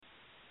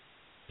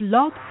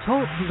Blog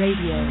Talk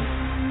Radio.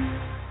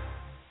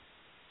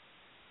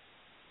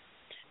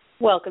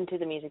 Welcome to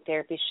the Music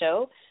Therapy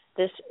Show.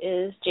 This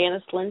is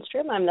Janice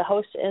Lindstrom. I'm the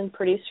host and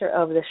producer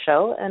of the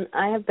show, and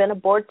I have been a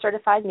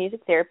board-certified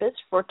music therapist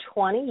for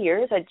 20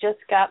 years. I just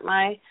got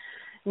my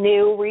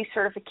new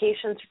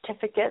recertification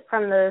certificate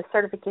from the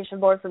Certification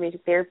Board for Music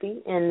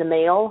Therapy in the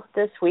mail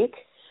this week,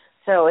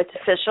 so it's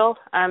official.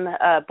 I'm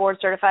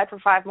board-certified for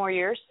 5 more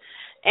years,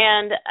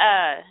 and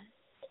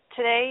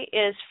today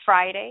is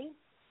Friday,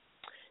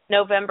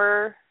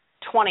 November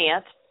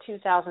 20th,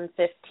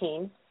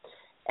 2015,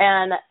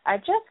 and I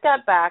just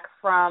got back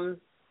from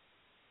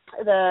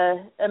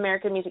the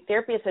American Music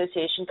Therapy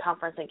Association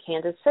conference in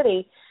Kansas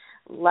City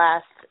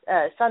last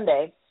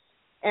Sunday,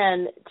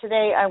 and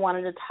today I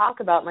wanted to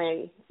talk about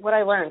what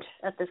I learned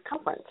at this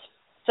conference.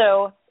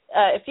 So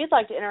if you'd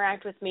like to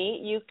interact with me,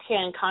 you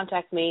can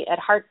contact me at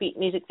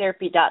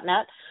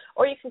heartbeatmusictherapy.net,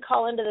 or you can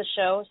call into the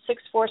show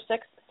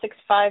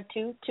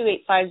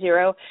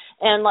 646-652-2850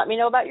 and let me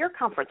know about your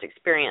conference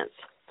experience.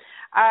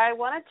 I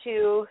wanted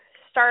to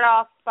start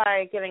off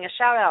by giving a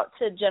shout-out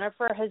to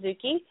Jennifer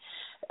Hazuki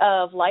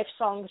of Life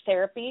Song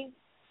Therapy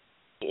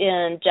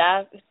in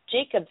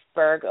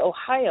Jacobsburg,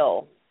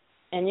 Ohio.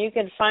 And you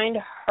can find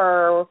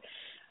her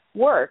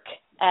work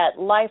at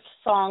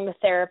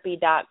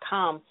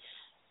lifesongtherapy.com.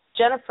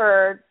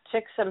 Jennifer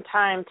took some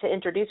time to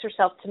introduce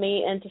herself to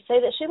me and to say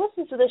that she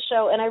listens to this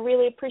show, and I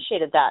really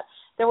appreciated that.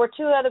 There were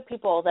 2 other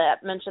people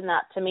that mentioned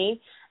that to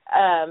me,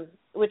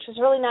 which was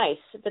really nice,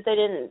 but they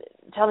didn't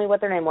tell me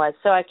what their name was,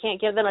 so I can't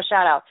give them a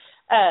shout-out.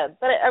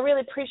 But I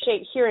really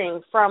appreciate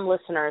hearing from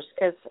listeners,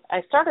 because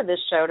I started this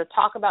show to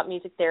talk about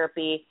music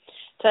therapy,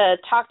 to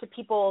talk to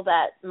people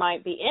that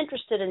might be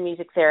interested in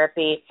music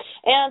therapy,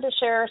 and to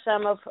share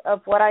some of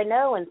what I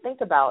know and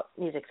think about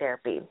music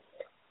therapy.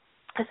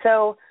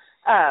 So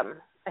I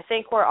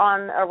think we're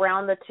on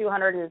around the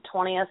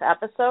 220th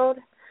episode,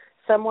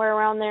 somewhere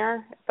around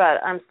there,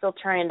 but I'm still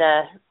trying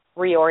to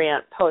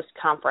reorient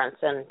post-conference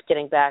and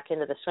getting back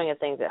into the swing of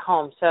things at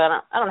home, so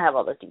I don't have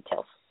all the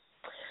details.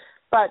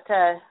 But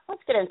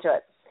let's get into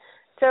it.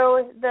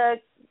 So the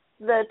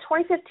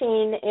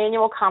 2015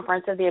 annual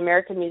conference of the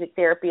American Music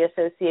Therapy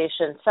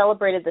Association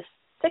celebrated the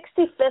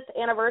 65th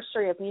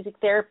anniversary of music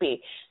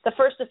therapy. The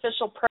first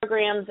official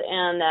programs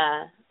and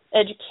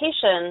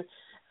education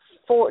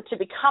to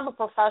become a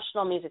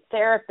professional music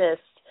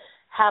therapist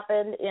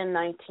happened in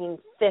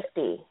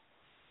 1950.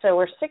 So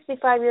we're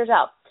 65 years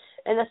out.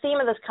 And the theme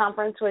of this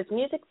conference was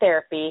Music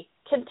Therapy,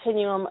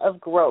 Continuum of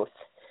Growth.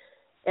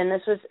 And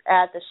this was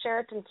at the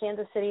Sheraton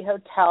Kansas City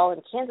Hotel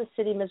in Kansas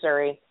City,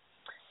 Missouri,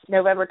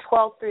 November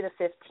 12th through the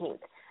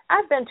 15th.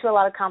 I've been to a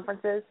lot of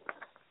conferences,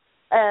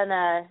 and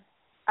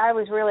I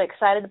was really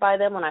excited by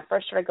them when I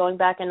first started going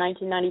back in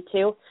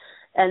 1992.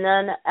 And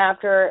then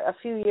after a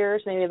few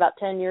years, maybe about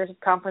 10 years of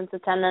conference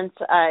attendance,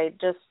 I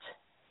just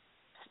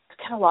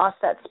kind of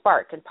lost that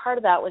spark. And part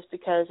of that was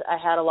because I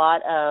had a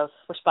lot of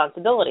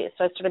responsibilities.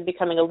 So I started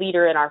becoming a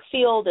leader in our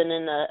field and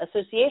in the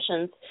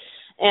associations.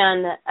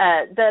 And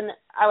then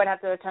I would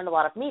have to attend a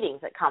lot of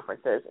meetings at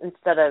conferences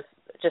instead of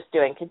just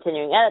doing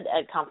continuing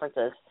ed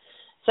conferences.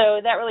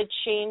 So that really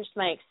changed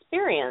my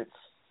experience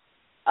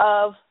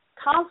of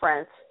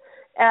conference.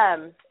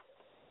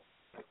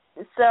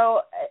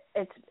 So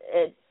it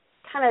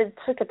kind of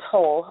took a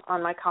toll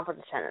on my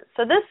conference attendance.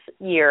 So this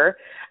year,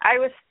 I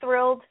was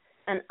thrilled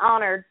and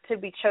honored to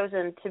be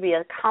chosen to be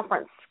a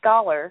conference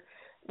scholar,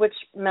 which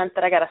meant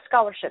that I got a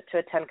scholarship to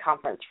attend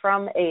conference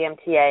from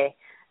AMTA,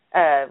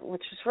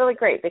 which was really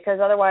great, because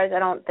otherwise I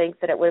don't think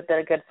that it would have been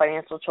a good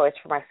financial choice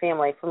for my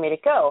family for me to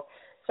go.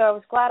 So I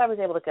was glad I was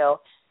able to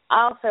go.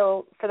 I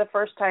also, for the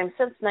first time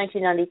since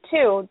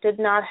 1992, did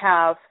not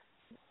have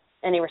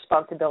any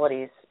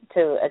responsibilities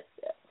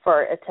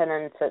for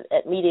attendance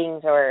at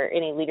meetings or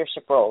any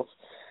leadership roles.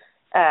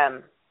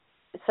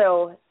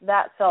 So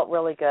that felt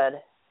really good,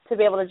 to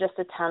be able to just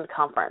attend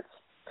conference.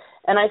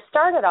 And I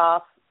started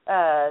off,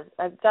 I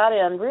got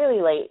in really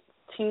late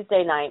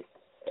Tuesday night.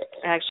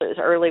 Actually, it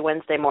was early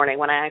Wednesday morning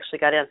when I actually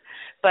got in.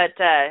 But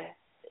I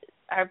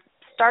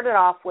started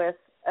off with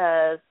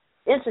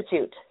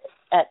Institute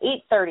at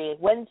 8:30,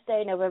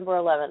 Wednesday, November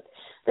 11th.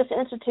 This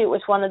Institute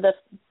was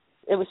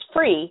it was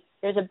free.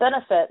 There's a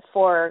benefit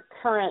for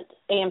current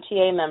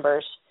AMTA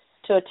members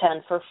to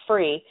attend for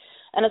free,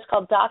 and it's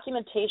called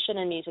Documentation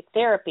in Music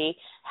Therapy,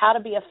 How to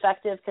Be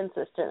Effective,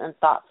 Consistent, and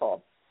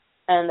Thoughtful.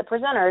 And the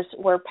presenters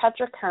were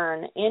Petra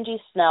Kern,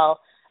 Angie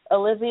Snell,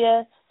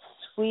 Olivia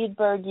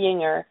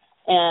Swedberg-Yinger,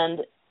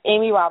 and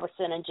Amy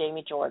Robertson and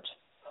Jamie George.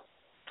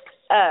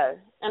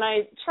 And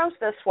I chose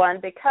this one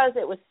because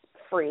it was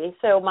free.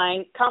 So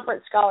my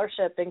conference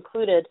scholarship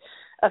included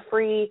a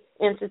free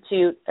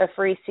institute, a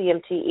free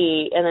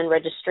CMTE, and then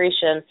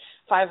registration,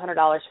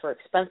 $500 for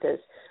expenses,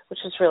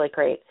 which was really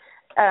great.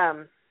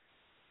 And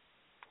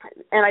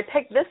I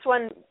picked this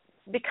one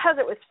because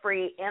it was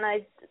free, and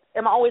I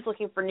am always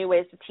looking for new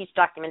ways to teach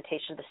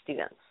documentation to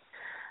students.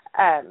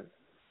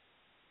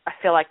 I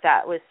feel like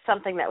that was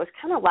something that was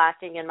kind of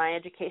lacking in my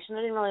education.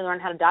 I didn't really learn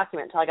how to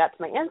document until I got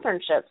to my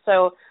internship.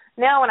 So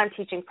Now when I'm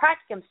teaching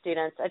practicum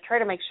students, I try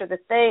to make sure that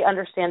they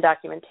understand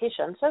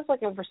documentation. So I was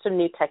looking for some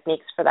new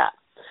techniques for that.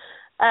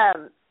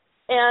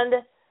 And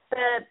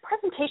the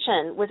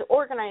presentation was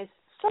organized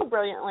so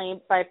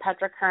brilliantly by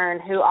Petra Kern,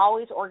 who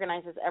always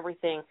organizes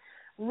everything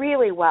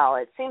really well.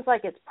 It seems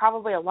like it's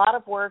probably a lot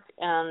of work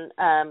and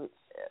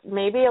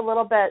maybe a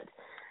little bit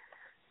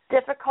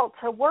difficult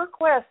to work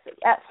with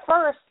at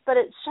first, but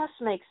it just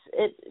makes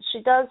it,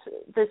 she does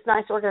this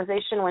nice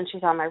organization when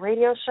she's on my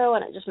radio show,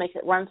 and it just makes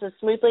it run so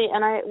smoothly,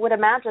 and I would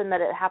imagine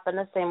that it happened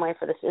the same way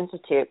for this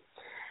institute.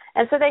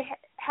 And so they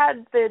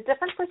had the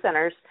different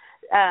presenters.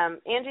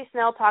 Angie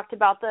Snell talked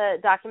about the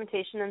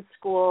documentation in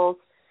schools,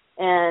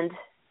 and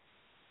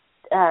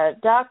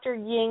Dr.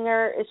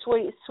 Yinger,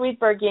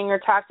 Sweetberg-Yinger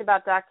talked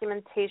about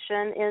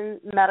documentation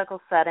in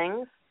medical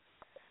settings,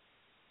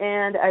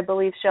 and I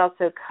believe she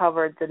also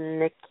covered the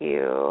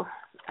NICU.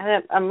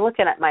 I'm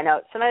looking at my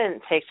notes, and I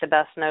didn't take the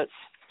best notes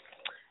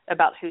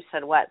about who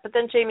said what. But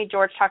then Jamie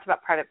George talked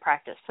about private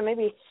practice, so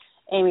maybe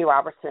Amy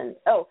Robertson.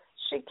 Oh,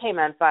 she came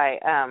in by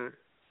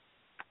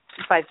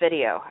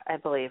video, I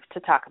believe, to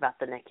talk about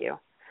the NICU.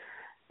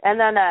 And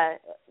then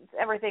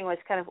everything was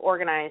kind of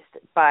organized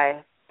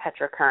by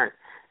Petra Kern.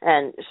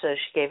 And so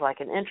she gave like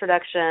an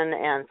introduction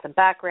and some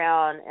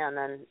background and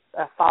then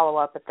a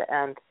follow-up at the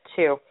end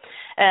too.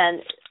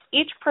 And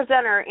each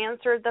presenter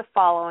answered the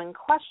following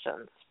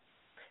questions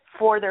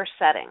for their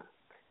setting.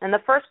 And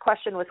the first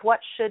question was, what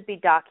should be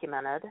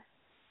documented?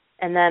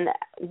 And then,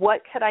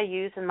 what could I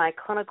use in my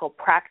clinical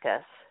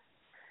practice?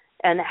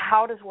 And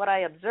how does what I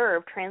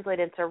observe translate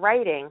into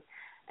writing?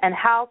 And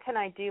how can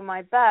I do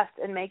my best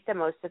and make the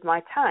most of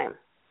my time?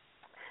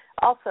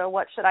 Also,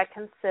 what should I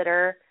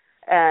consider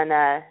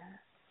and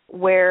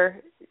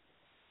where...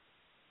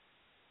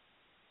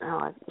 Oh,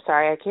 I'm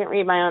sorry, I can't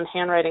read my own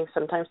handwriting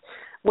sometimes.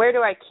 Where do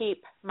I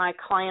keep my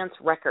clients'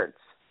 records?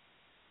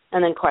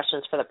 And then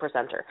questions for the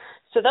presenter.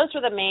 So those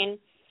were the main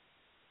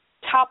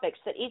topics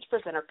that each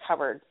presenter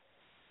covered.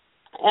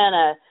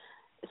 And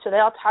so they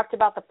all talked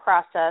about the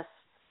process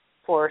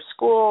for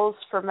schools,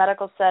 for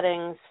medical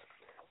settings,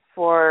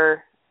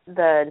 for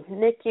the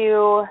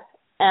NICU,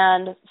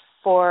 and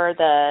for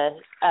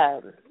the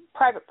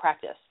private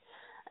practice.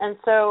 And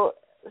so,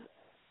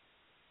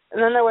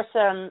 and then there were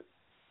some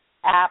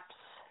apps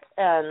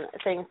and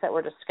things that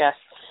were discussed.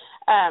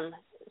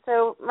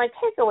 So my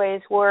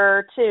takeaways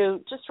were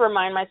to just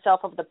remind myself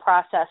of the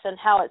process and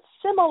how it's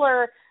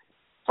similar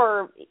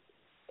for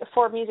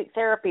music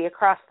therapy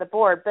across the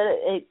board, but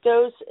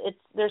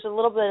there's a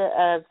little bit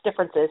of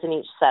differences in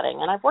each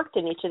setting. And I've worked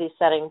in each of these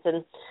settings,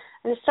 and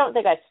I just don't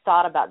think I've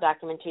thought about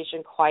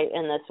documentation quite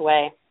in this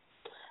way.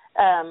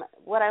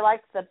 What I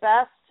liked the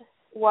best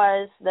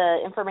was the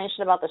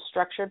information about the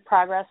structured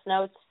progress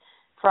notes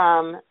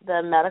from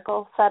the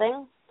medical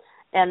setting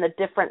and the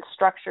different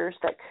structures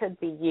that could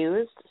be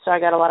used. So I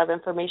got a lot of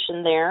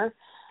information there.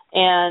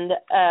 And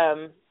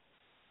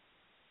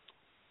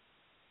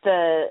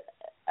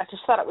I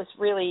just thought it was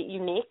really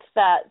unique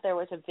that there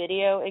was a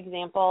video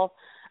example.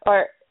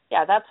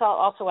 That's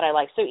also what I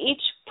like. So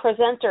each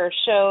presenter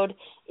showed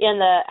in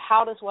the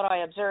how does what I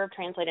observe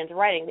translate into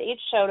writing, they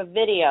each showed a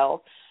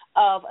video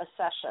of a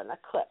session, a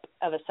clip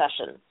of a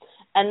session.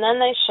 And then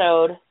they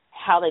showed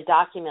how they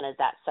documented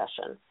that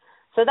session.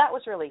 So that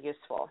was really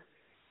useful.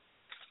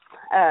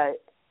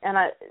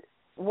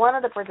 One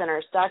of the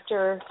presenters,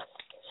 Dr.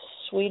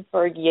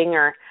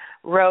 Sweetberg-Yinger,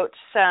 wrote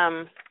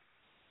some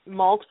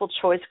multiple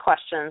choice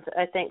questions,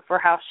 I think, for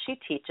how she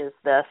teaches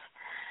this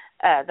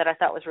that I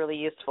thought was really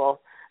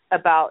useful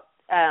about,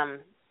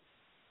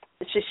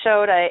 she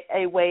showed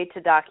a way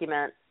to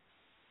document,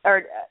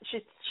 or she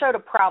showed a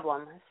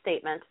problem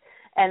statement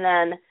and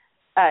then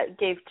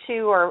gave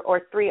 2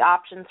 or 3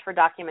 options for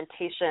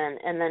documentation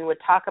and then would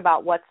talk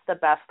about what's the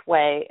best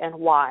way and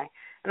why.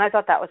 And I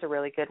thought that was a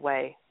really good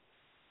way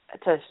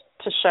to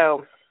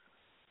show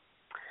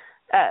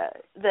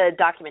the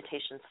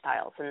documentation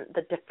styles and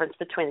the difference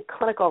between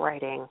clinical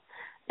writing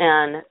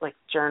and like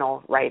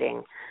journal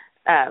writing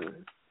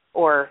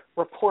or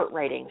report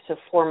writing, so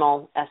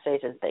formal essays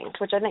and things,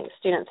 which I think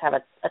students have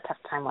a tough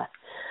time with.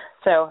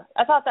 So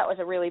I thought that was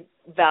a really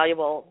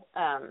valuable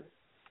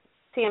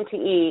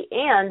CMTE,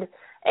 and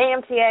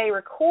AMTA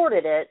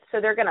recorded it, so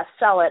they're going to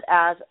sell it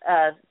as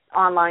an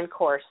online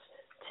course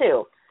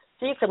too.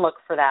 So you can look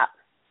for that.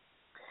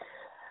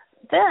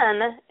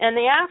 Then, in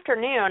the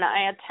afternoon,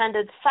 I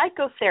attended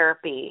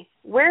psychotherapy.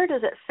 Where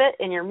does it fit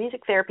in your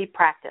music therapy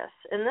practice?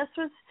 And this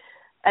was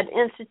an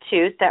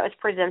institute that was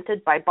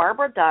presented by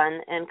Barbara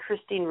Dunn and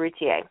Christine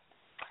Routier.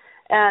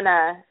 And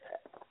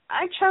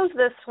I chose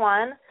this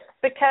one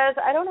because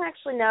I don't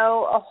actually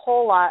know a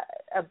whole lot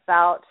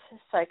about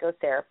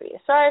psychotherapy.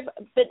 So I've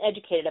been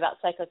educated about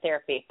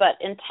psychotherapy, but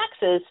in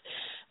Texas,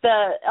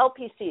 the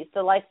LPCs,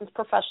 the licensed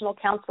professional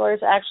counselors,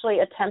 actually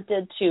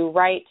attempted to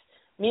write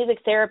music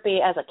therapy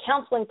as a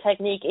counseling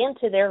technique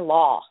into their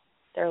law,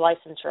 their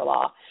licensure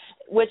law,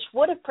 which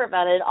would have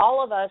prevented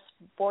all of us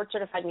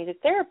board-certified music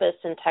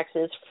therapists in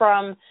Texas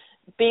from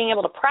being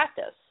able to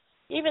practice,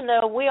 even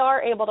though we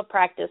are able to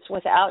practice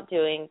without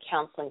doing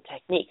counseling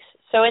techniques.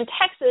 So in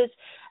Texas,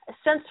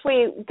 since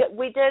we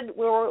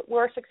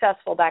were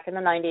successful back in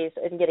the 90s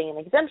in getting an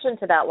exemption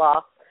to that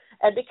law,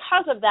 and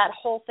because of that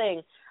whole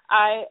thing,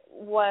 I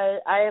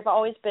have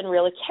always been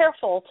really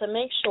careful to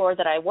make sure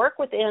that I work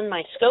within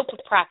my scope of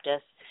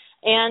practice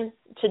and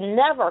to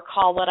never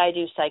call what I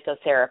do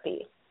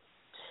psychotherapy.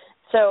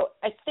 So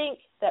I think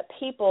that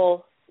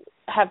people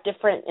have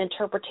different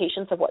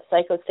interpretations of what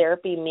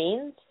psychotherapy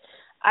means.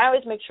 I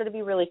always make sure to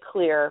be really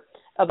clear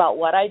about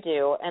what I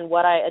do and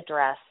what I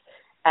address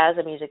as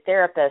a music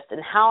therapist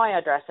and how I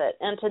address it,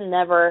 and to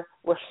never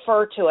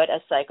refer to it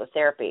as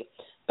psychotherapy.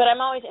 But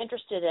I'm always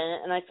interested in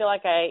it, and I feel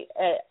like I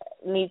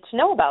need to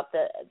know about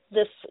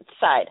this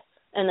side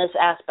and this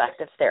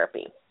aspect of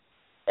therapy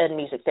and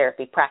music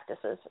therapy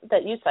practices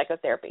that use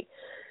psychotherapy.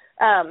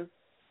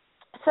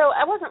 So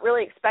I wasn't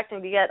really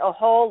expecting to get a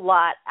whole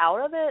lot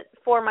out of it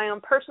for my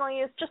own personal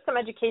use, just some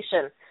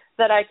education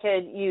that I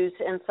could use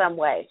in some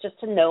way, just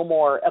to know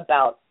more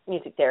about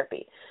music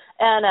therapy.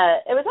 And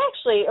it was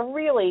actually a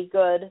really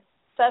good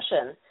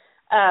session.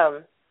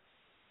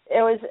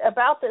 It was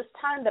about this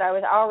time that I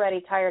was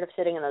already tired of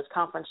sitting in those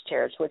conference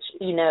chairs, which,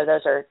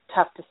 those are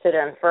tough to sit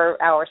in for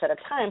hours at a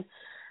time,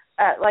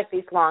 like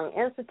these long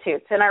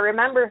institutes. And I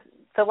remember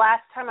the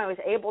last time I was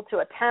able to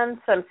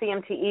attend some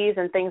CMTEs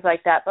and things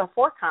like that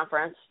before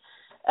conference,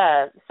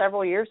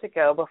 several years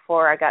ago,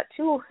 before I got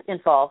too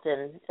involved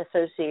in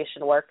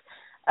association work,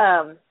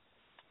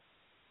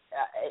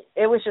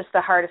 it was just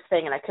the hardest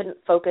thing, and I couldn't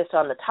focus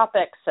on the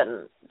topics,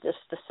 and just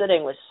the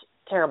sitting was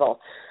terrible.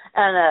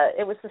 And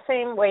it was the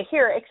same way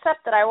here,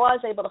 except that I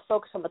was able to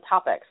focus on the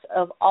topics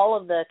of all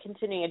of the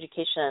continuing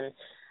education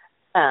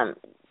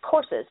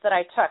courses that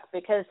I took,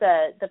 because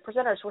the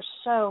presenters were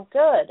so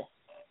good.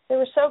 They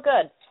were so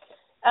good.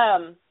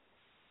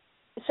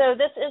 So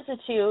this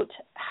institute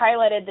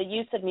highlighted the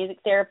use of music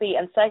therapy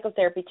and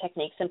psychotherapy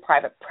techniques in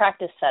private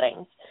practice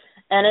settings,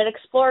 and it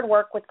explored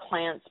work with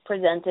clients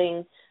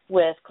presenting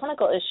with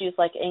clinical issues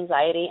like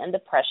anxiety and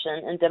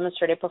depression, and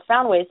demonstrated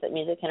profound ways that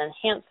music can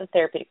enhance the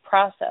therapeutic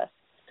process.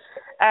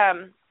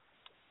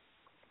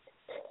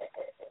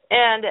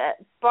 And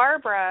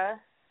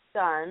Barbara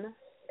Dunn,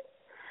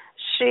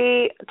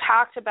 she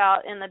talked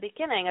about in the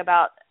beginning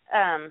about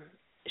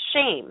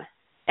shame,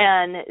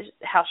 and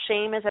how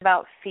shame is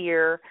about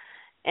fear,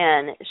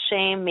 and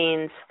shame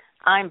means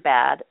I'm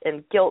bad,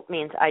 and guilt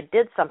means I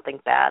did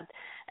something bad.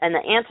 And the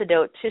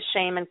antidote to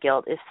shame and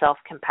guilt is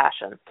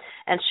self-compassion.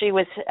 And she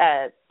was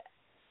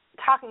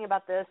talking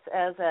about this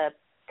as a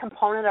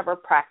component of her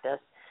practice,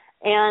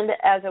 and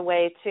as a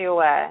way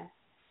to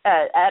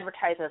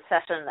advertise a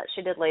session that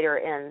she did later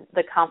in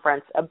the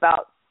conference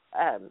about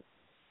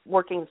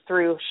working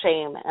through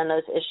shame and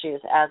those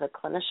issues as a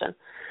clinician.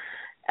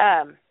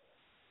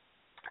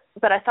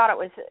 But I thought it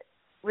was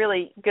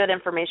really good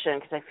information,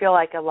 because I feel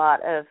like a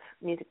lot of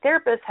music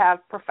therapists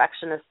have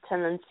perfectionist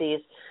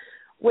tendencies,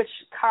 which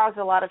cause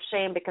a lot of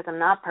shame because I'm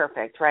not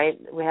perfect, right?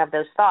 We have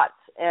those thoughts.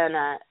 And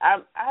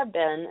I've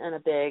been in a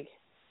big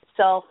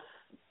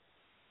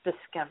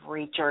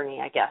self-discovery journey,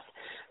 I guess,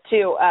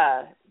 to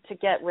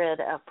get rid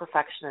of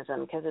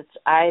perfectionism, because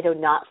I do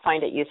not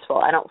find it useful.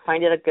 I don't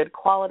find it a good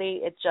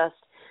quality. It just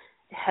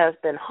has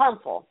been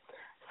harmful.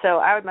 So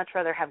I would much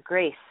rather have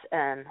grace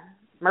and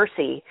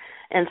mercy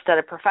instead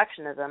of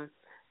perfectionism.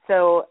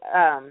 So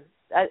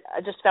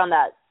I just found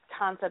that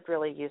concept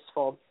really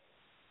useful.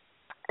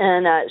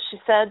 And she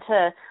said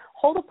to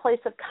hold a place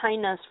of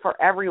kindness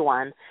for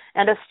everyone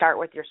and to start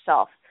with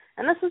yourself.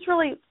 And this is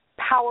really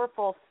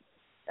powerful,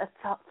 a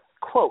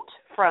quote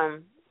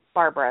from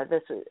Barbara,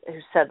 who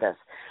said this,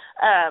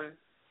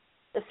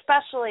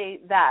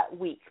 especially that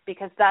week,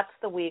 because that's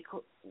the week,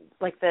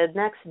 like the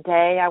next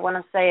day, I want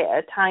to say,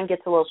 time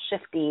gets a little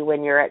shifty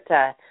when you're at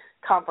a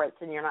conference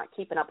and you're not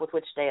keeping up with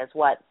which day is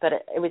what. But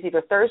it was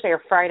either Thursday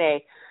or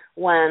Friday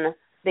when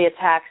the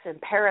attacks in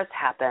Paris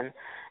happened.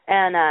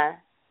 And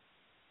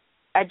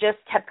I just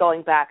kept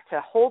going back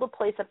to hold a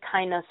place of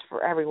kindness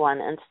for everyone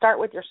and start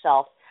with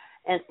yourself,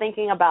 and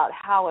thinking about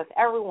how if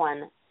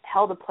everyone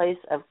held a place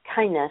of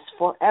kindness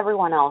for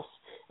everyone else,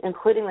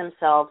 including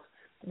themselves,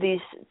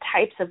 these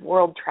types of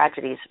world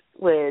tragedies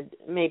would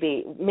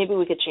maybe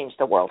we could change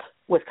the world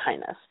with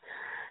kindness.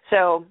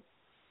 So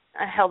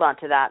I held on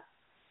to that.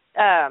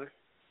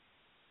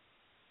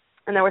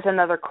 And there was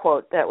another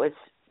quote that was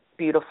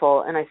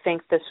beautiful, and I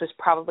think this was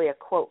probably a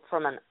quote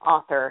from an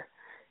author,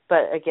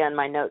 but again,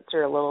 my notes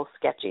are a little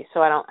sketchy, so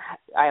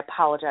I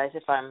apologize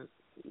if I'm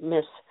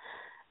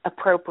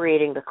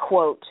misappropriating the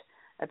quote.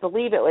 I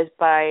believe it was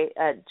by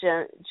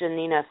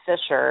Janina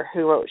Fisher,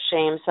 who wrote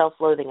Shame,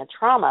 Self-Loathing, and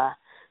Trauma,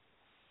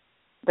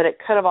 but it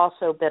could have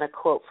also been a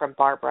quote from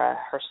Barbara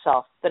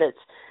herself. But it's,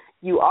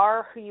 you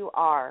are who you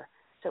are,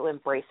 so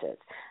embrace it.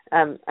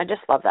 I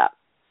just love that.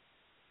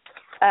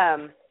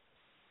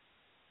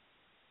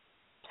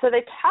 So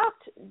they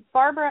talked,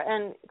 Barbara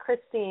and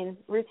Christine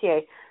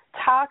Routier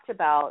talked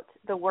about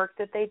the work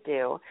that they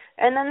do,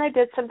 and then they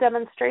did some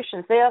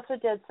demonstrations. They also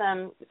did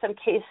some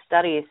case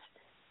studies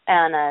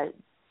and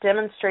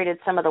demonstrated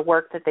some of the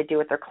work that they do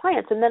with their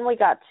clients, and then we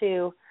got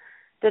to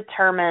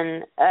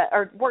determine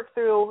or work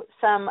through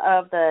some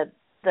of the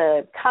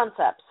the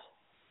concepts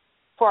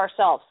for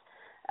ourselves.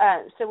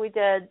 So we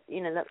did,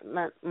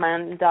 the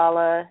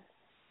mandala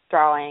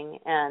drawing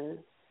and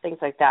things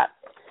like that.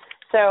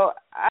 So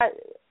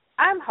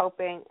I'm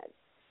hoping,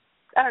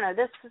 I don't know,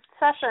 this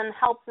session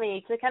helped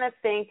me to kind of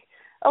think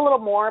a little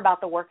more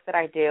about the work that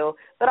I do,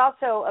 but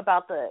also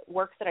about the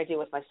work that I do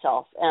with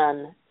myself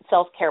and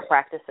self-care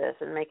practices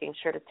and making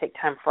sure to take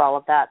time for all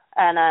of that.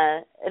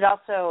 And it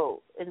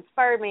also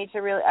inspired me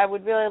to I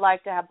would really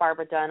like to have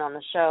Barbara Dunn on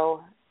the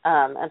show,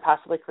 and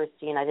possibly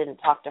Christine. I didn't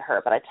talk to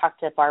her, but I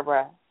talked to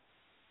Barbara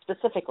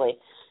specifically.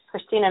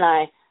 Christine and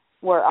I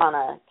were on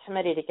a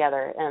committee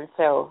together, and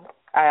so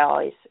I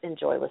always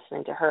enjoy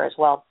listening to her as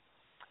well.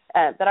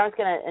 But I was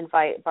going to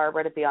invite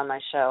Barbara to be on my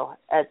show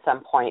at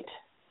some point,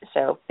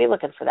 so be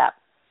looking for that.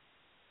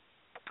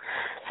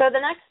 So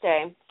the next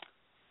day,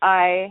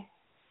 I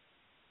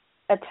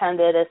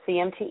attended a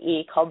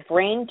CMTE called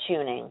Brain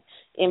Tuning,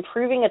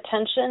 Improving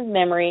Attention,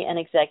 Memory, and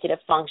Executive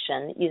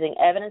Function Using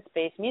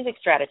Evidence-Based Music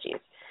Strategies.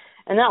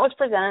 And that was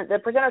presented, the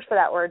presenters for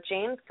that were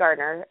James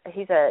Gardner,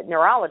 he's a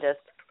neurologist,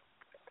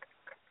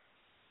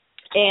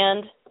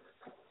 and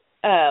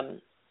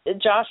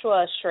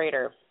Joshua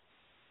Schrader,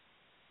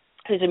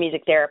 who's a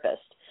music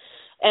therapist.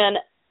 And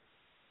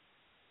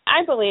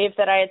I believe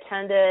that I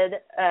attended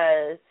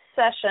a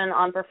session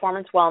on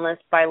performance wellness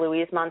by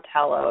Louise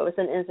Montello. It was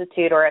an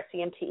institute or a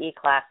CMTE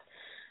class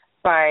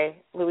by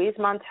Louise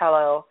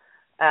Montello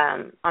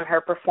on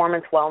her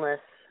performance wellness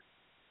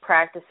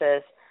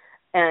practices.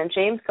 And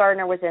James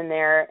Gardner was in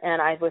there,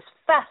 and I was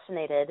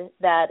fascinated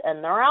that a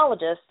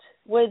neurologist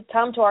would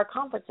come to our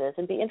conferences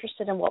and be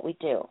interested in what we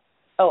do.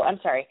 Oh, I'm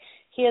sorry.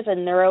 He is a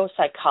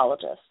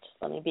neuropsychologist.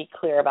 Let me be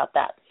clear about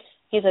that.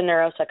 He's a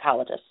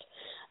neuropsychologist.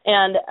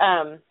 And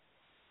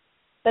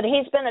but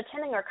he's been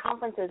attending our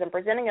conferences and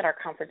presenting at our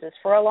conferences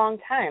for a long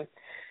time.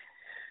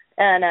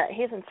 And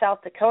he's in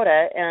South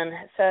Dakota and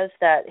says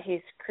that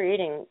he's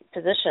creating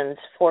positions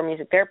for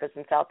music therapists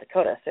in South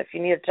Dakota. So if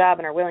you need a job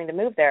and are willing to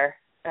move there,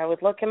 I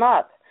would look him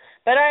up.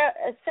 But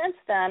since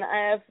then,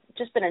 I have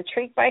just been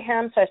intrigued by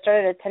him, so I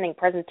started attending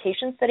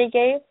presentations that he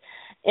gave.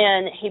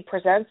 And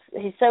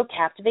he's so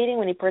captivating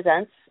when he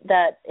presents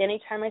that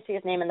anytime I see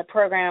his name in the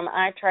program,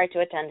 I try to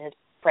attend his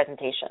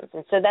presentations.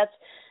 And so that's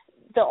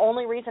the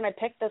only reason I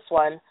picked this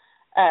one,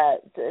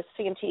 the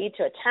CMTE,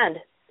 to attend,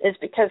 is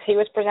because he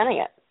was presenting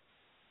it.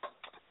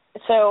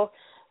 So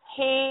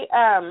he,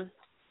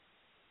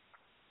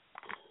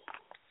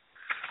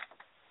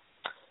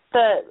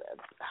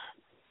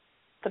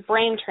 the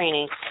brain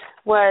training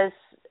was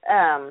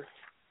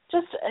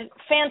just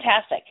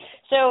fantastic.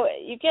 So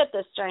you get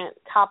this giant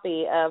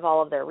copy of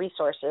all of their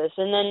resources,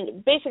 and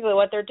then basically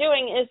what they're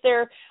doing is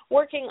they're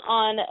working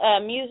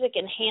on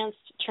music-enhanced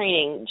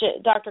training.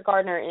 Dr.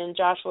 Gardner and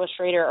Joshua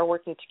Schrader are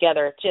working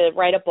together to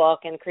write a book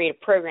and create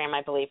a program,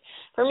 I believe,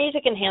 for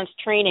music-enhanced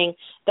training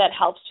that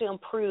helps to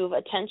improve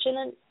attention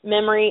and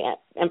memory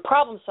and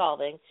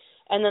problem-solving.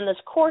 And then this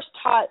course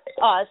taught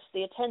us,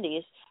 the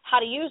attendees, how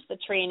to use the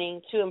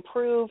training to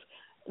improve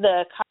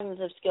the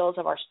cognitive skills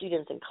of our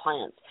students and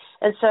clients.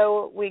 And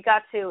so we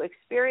got to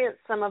experience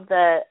some of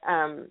the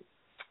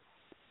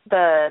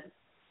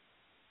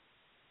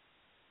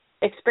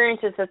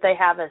experiences that they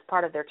have as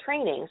part of their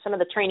training, some of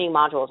the training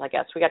modules, I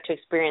guess. We got to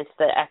experience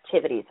the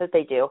activities that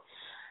they do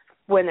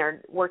when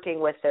they're working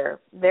with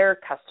their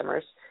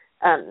customers.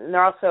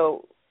 They're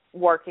also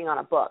working on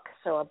a book,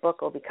 so a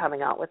book will be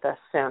coming out with us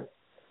soon.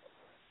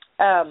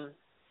 And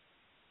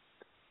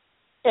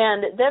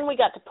then we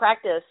got to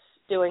practice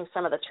doing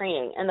some of the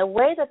training. And the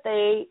way that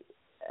they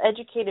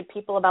educated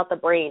people about the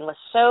brain was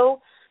so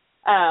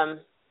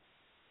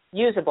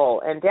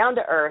usable and down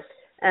to earth,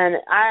 and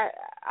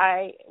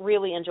I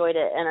really enjoyed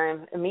it, and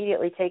I'm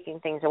immediately taking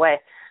things away.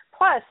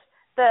 Plus,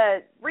 the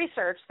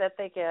research that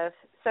they give.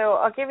 So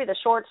I'll give you the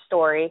short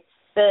story.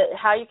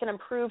 How you can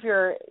improve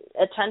your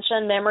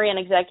attention, memory, and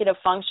executive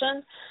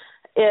function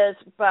is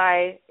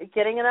by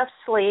getting enough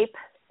sleep,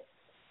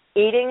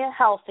 eating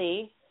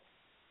healthy,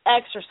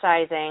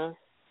 exercising,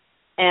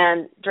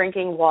 and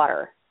drinking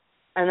water.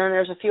 And then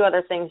there's a few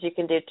other things you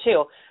can do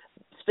too,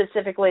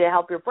 specifically to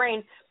help your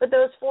brain. But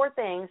those four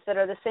things that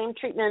are the same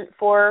treatment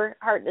for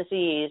heart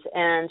disease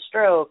and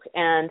stroke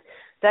and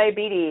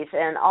diabetes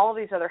and all of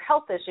these other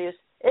health issues,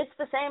 it's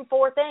the same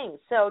four things.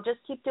 So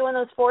just keep doing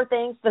those four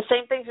things, the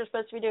same things you're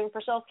supposed to be doing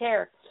for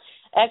self-care.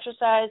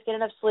 Exercise, get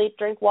enough sleep,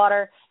 drink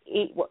water,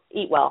 eat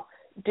well.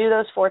 Do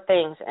those four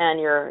things, and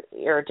you're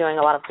doing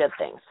a lot of good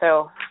things.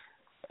 So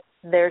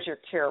there's your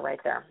cure right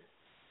there.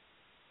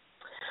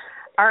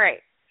 All right,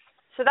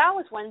 so that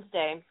was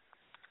Wednesday.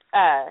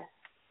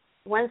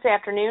 Wednesday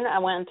afternoon, I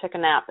went and took a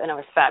nap, and it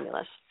was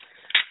fabulous.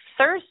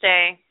 That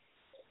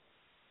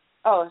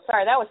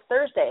was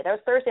Thursday. That was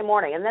Thursday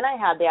morning, and then I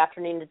had the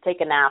afternoon to take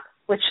a nap,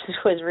 which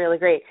was really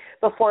great,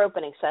 before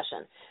opening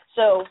session.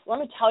 So let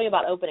me tell you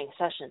about opening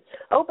session.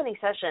 Opening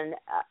session,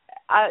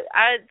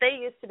 they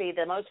used to be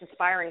the most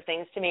inspiring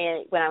things to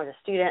me when I was a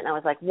student, and I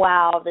was like,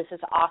 wow, this is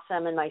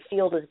awesome, and my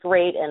field is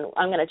great, and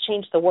I'm going to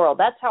change the world.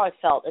 That's how I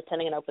felt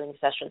attending an opening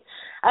session.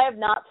 I have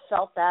not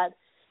felt that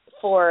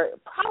for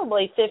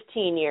probably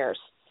 15 years.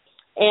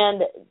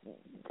 And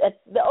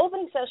the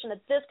opening session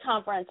at this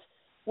conference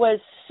was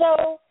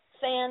so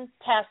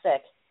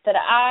fantastic that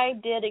I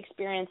did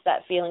experience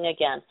that feeling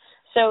again.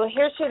 So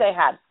here's who they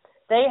had.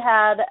 They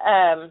had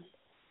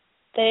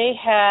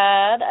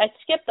I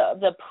skipped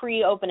the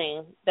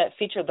pre-opening that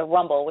featured the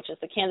Rumble, which is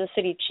the Kansas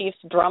City Chiefs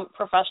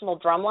professional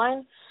drum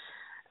line,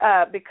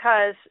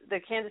 because the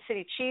Kansas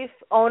City Chiefs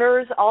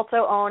owners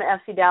also own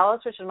FC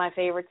Dallas, which is my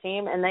favorite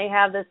team, and they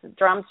have this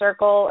drum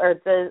circle or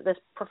this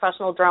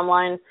professional drum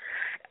line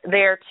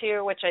there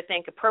too, which I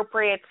think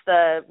appropriates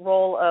the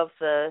role of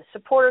the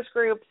supporters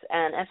groups,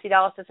 and FC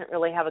Dallas doesn't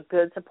really have a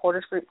good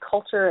supporters group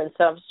culture, and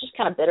so I was just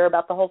kind of bitter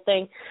about the whole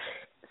thing.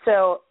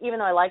 So even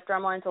though I like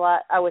drumlines a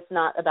lot, I was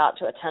not about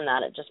to attend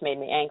that. It just made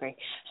me angry.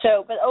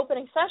 So, but the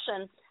opening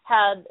session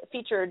had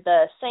featured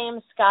the Same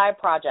Sky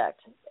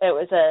Project. It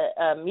was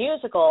a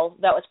musical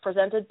that was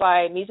presented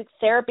by Music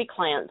Therapy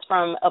Clans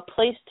from A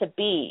Place to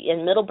Be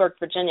in Middleburg,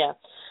 Virginia,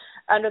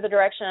 under the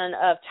direction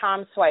of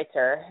Tom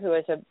Schweitzer, who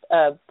is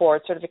a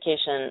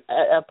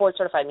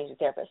board-certified music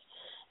therapist.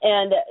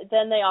 And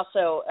then they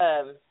also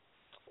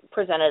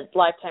presented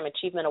Lifetime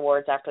Achievement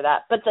Awards after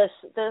that. But this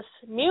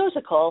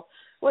musical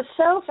was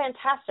so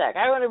fantastic.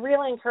 I would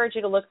really encourage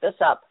you to look this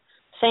up,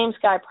 Same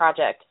Sky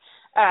Project.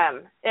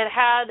 It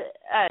had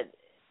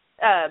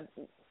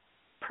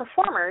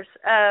performers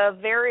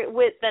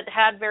that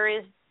had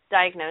various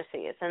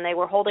diagnoses, and they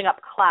were holding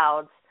up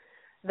clouds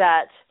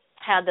that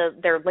had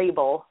their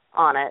label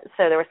on it.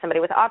 So there was somebody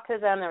with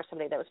autism, there was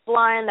somebody that was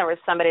blind, there was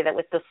somebody that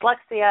was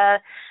dyslexia,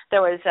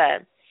 there was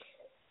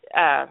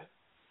I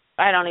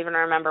don't even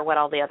remember what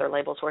all the other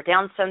labels were,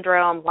 Down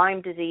syndrome,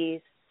 Lyme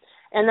disease.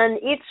 And then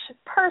each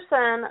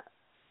person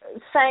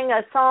sang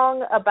a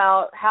song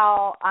about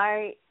how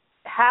I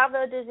have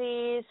a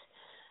disease.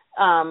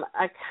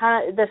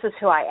 This is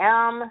who I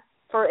am.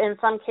 In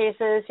some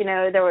cases,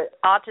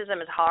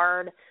 autism is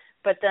hard,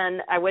 but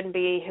then I wouldn't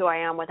be who I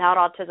am without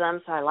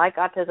autism, so I like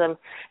autism.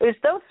 It was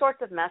those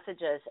sorts of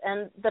messages,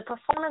 and the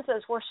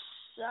performances were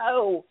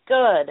so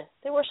good.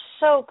 They were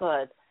so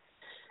good.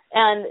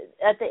 And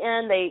at the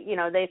end,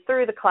 they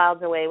threw the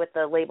clouds away with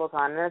the labels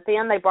on, and at the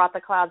end they brought the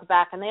clouds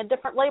back, and they had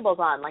different labels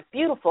on, like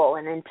beautiful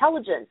and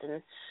intelligent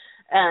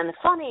and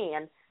funny,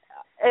 and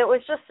it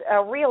was just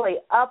a really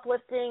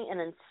uplifting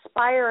and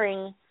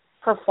inspiring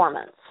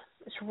performance.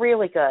 It's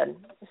really good.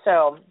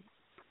 So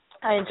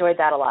I enjoyed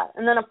that a lot.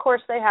 And then, of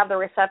course, they have the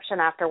reception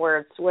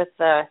afterwards with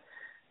the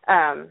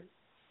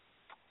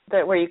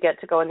where you get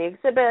to go in the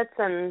exhibits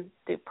and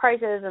do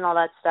prizes and all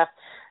that stuff.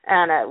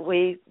 And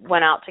we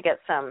went out to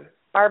get some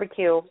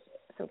barbecue,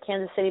 some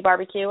Kansas City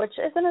barbecue, which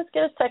isn't as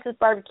good as Texas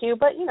barbecue,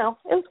 but, it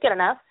was good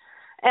enough.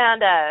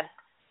 And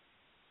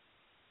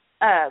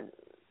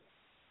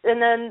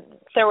then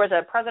there was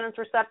a president's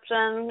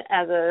reception.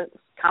 As a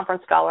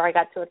conference scholar, I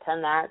got to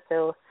attend that,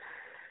 so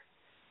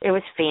it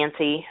was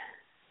fancy.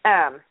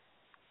 Then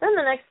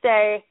the next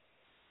day,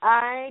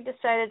 I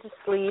decided to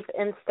sleep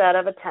instead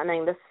of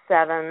attending the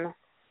 7:30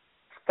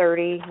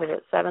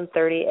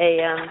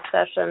 a.m.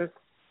 session.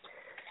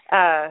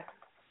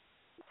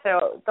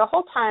 So the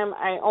whole time,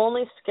 I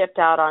only skipped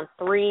out on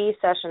 3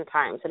 session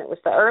times, and it was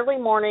the early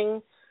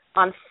morning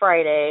on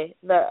Friday,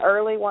 the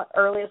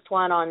earliest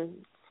one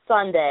on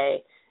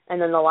Sunday, and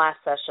then the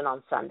last session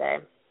on Sunday.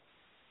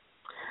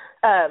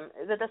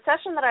 The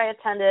session that I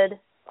attended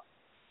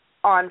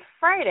on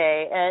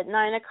Friday at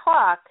 9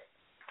 o'clock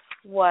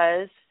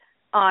was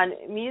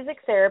on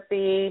music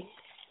therapy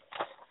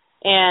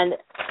and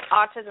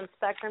autism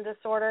spectrum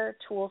disorder,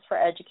 tools for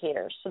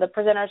educators. So the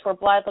presenters were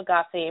Blythe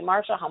Lagasse,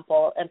 Marsha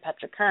Humpel, and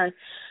Petra Kern,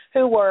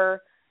 who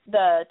were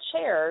the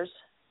chairs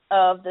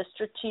of the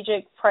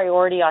Strategic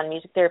Priority on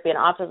Music Therapy and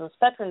Autism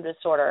Spectrum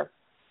Disorder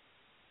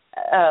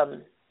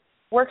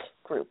work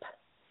group.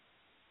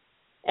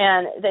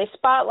 And they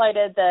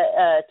spotlighted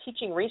the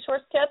teaching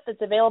resource kit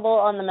that's available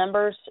on the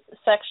members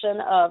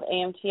section of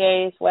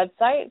AMTA's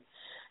website.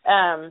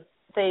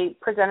 They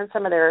presented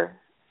some of their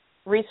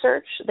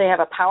research. They have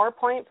a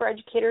PowerPoint for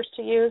educators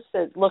to use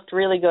that looked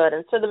really good.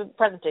 And so the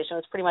presentation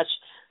was pretty much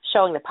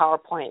showing the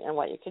PowerPoint and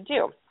what you could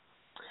do.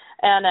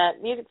 And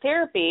music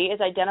therapy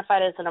is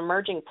identified as an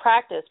emerging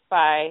practice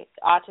by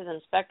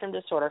autism spectrum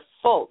disorder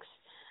folks.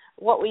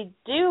 What we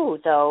do,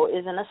 though,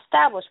 is an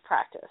established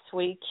practice.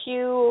 We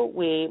cue,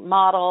 we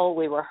model,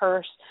 we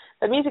rehearse.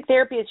 But music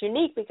therapy is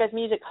unique because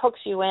music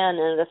hooks you in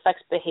and it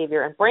affects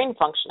behavior and brain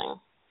functioning.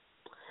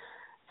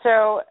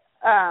 So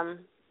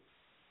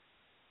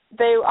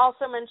they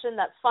also mentioned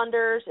that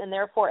funders and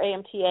therefore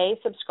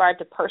AMTA subscribe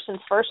to person's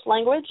first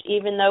language,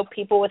 even though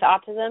people with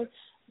autism,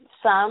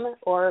 some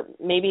or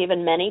maybe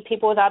even many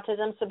people with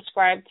autism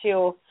subscribe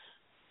to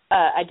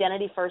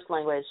identity first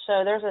language.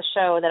 So there's a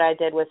show that I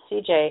did with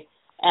CJ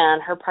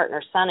and her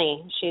partner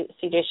Sunny,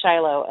 CJ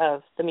Shiloh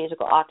of The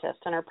Musical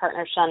Autist, and her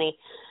partner Sunny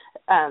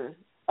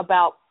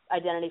about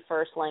identity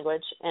first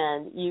language,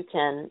 and you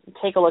can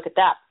take a look at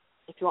that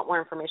if you want more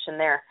information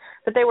there.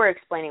 But they were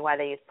explaining why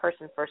they use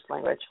person first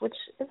language, which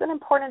is an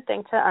important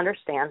thing to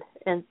understand,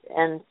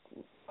 and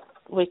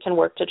we can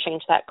work to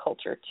change that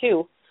culture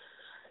too.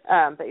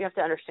 But you have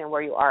to understand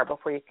where you are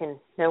before you can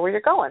know where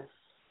you're going.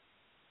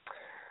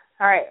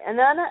 All right, and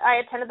then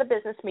I attended the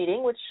business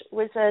meeting, which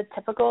was a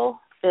typical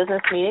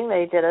business meeting.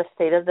 They did a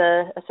State of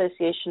the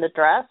Association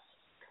address,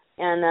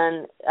 and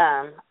then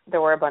there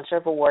were a bunch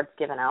of awards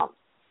given out.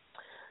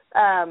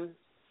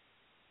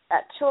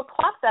 At 2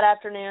 o'clock that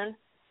afternoon,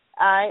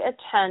 I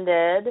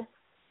attended,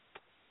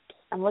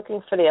 I'm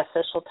looking for the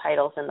official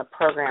titles in the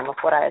program of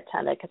what I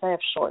attended because I have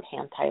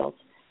shorthand titles.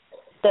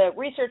 The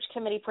Research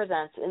Committee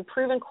presents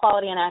Improving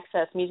Quality and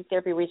Access Music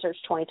Therapy Research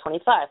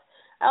 2025.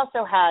 I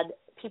also had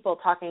people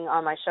talking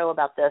on my show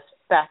about this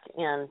back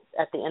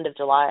at the end of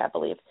July, I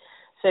believe.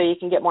 So you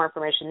can get more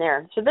information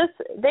there. So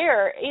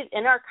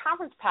in our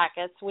conference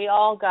packets, we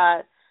all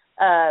got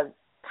a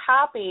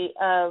copy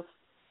of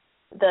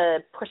the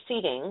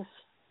proceedings,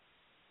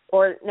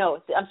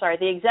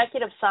 the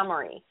executive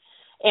summary,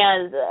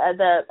 and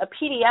a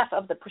PDF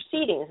of the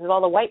proceedings of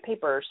all the white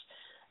papers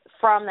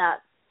from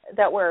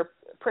that were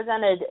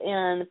presented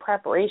in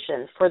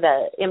preparation for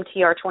the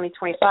MTR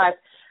 2025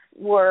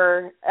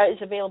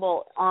 is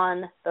available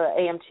on the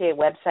AMTA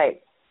website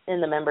in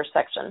the members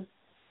section.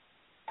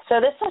 So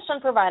this session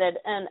provided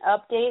an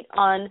update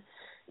on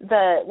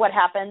what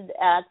happened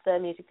at the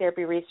Music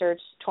Therapy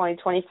Research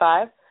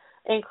 2025,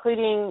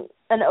 including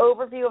an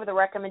overview of the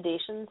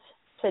recommendations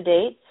to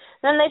date.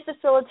 Then they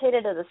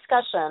facilitated a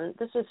discussion.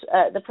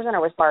 The presenter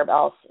was Barb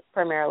Else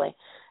primarily.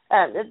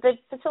 They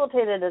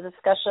facilitated a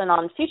discussion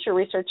on future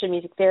research in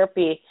music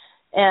therapy,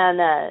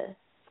 and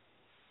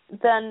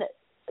then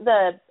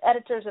the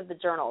editors of the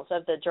journals,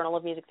 of the Journal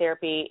of Music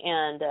Therapy,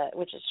 and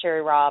which is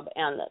Sherry Robb,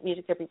 and the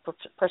Music Therapy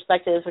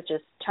Perspectives, which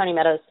is Tony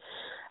Meadows,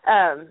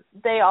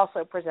 they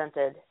also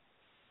presented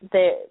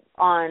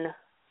on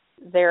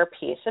their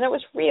piece, and it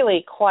was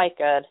really quite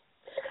good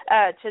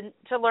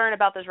to learn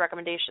about those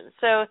recommendations.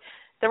 So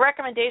the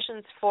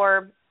recommendations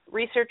for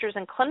researchers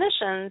and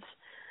clinicians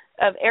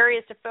of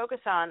areas to focus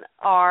on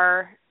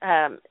are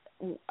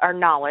our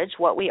knowledge,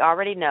 what we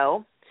already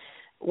know,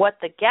 what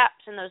the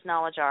gaps in those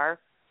knowledge are,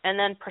 and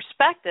then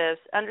perspectives,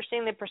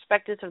 understanding the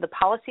perspectives of the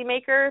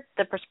policymaker,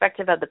 the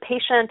perspective of the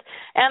patient,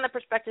 and the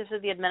perspectives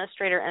of the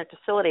administrator and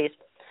facilities.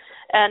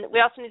 And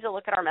we also need to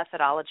look at our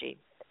methodology.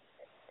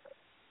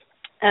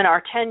 And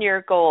our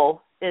 10-year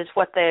goal is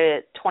what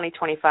the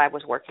 2025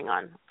 was working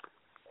on.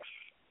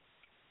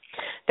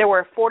 There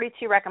were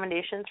 42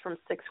 recommendations from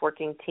 6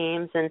 working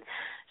teams, and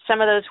some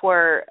of those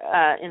were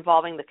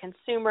involving the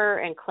consumer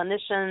and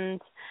clinicians,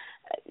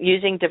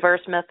 using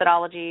diverse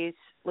methodologies,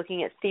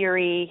 looking at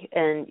theory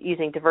and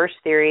using diverse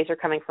theories or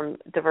coming from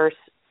diverse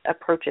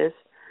approaches,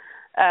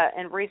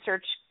 and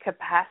research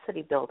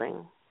capacity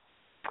building.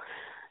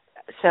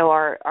 So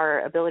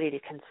our ability to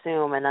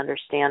consume and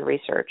understand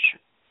research.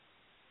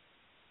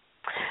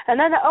 And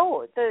then,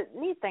 the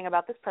neat thing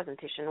about this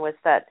presentation was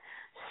that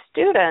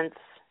students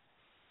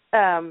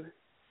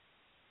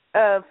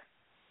of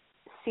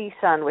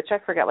CSUN, which I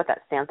forget what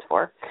that stands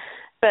for,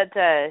 but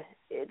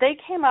they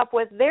came up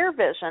with their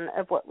vision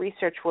of what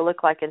research will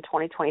look like in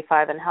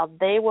 2025 and how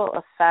they will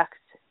affect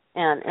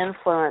and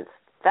influence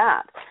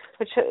that,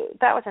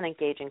 that was an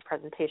engaging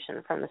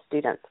presentation from the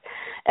students.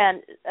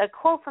 And a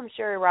quote from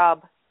Sherry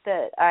Robb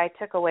that I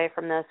took away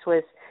from this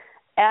was,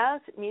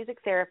 as music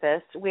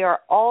therapists, we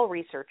are all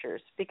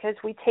researchers because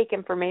we take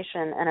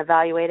information and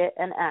evaluate it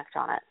and act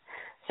on it.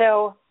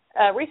 So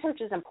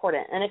research is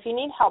important, and if you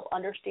need help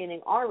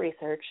understanding our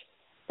research,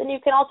 then you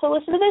can also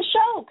listen to this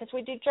show because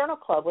we do Journal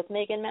Club with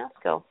Megan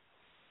Masco.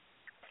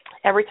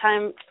 Every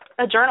time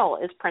a journal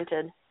is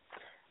printed,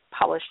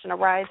 published, and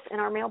arrives in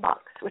our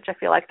mailbox, which I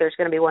feel like there's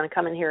going to be one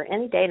coming here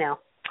any day now.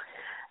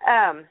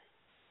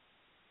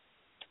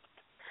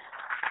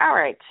 All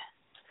right.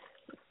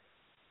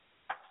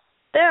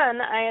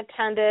 Then I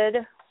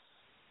attended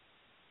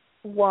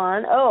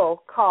one,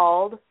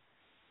 called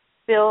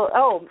Bill.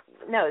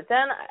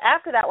 Then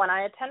after that one,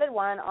 I attended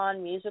one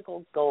on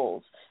musical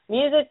goals.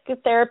 Music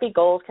therapy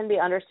goals can be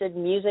understood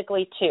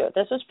musically, too.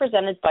 This was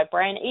presented by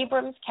Brian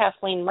Abrams,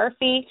 Kathleen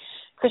Murphy,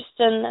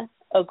 Kristen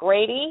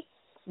O'Grady,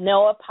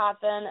 Noah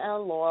Potvin,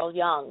 and Laurel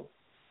Young.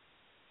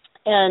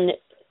 And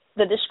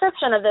the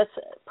description of this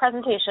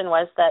presentation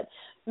was that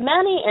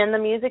many in the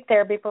music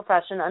therapy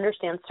profession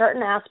understand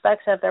certain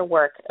aspects of their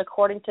work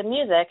according to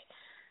music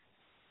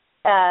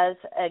as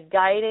a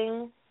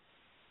guiding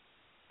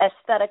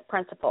aesthetic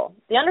principle.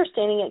 The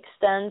understanding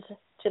extends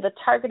to the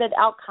targeted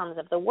outcomes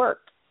of the work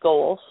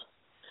goals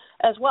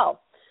as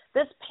well.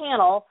 This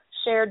panel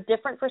shared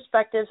different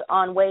perspectives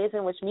on ways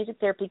in which music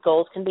therapy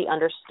goals can be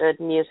understood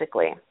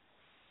musically.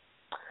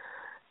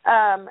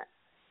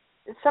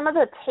 Some of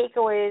the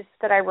takeaways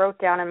that I wrote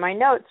down in my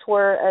notes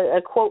were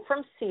a quote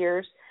from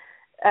Sears,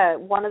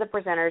 one of the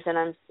presenters,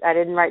 and I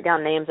didn't write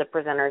down names of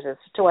presenters as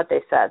to what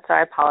they said, so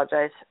I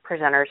apologize,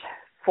 presenters,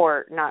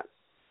 for not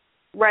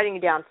writing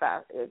it down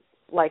fast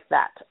like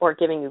that or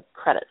giving you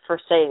credit for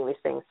saying these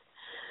things.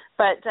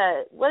 But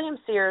William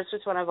Sears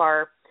was one of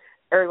our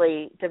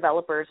early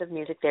developers of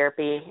music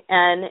therapy,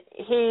 and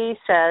he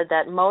said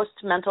that most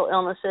mental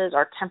illnesses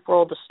are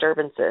temporal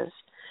disturbances.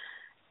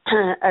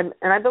 And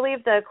I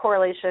believe the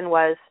correlation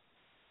was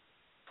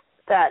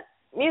that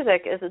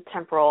music is a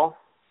temporal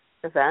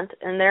event,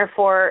 and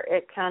therefore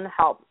it can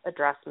help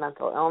address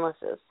mental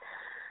illnesses.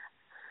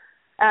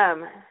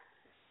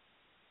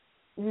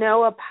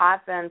 Noah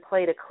Potvin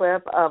played a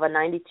clip of a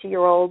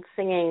 92-year-old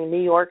singing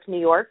New York, New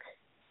York,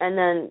 and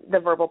then the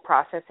verbal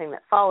processing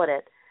that followed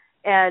it,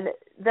 and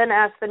then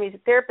asked the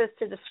music therapist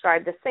to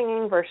describe the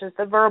singing versus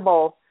the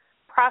verbal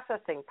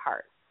processing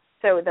part.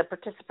 So the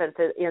participants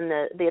in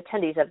the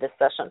attendees of this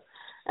session.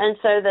 And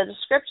so the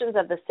descriptions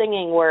of the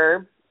singing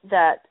were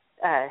that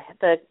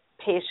the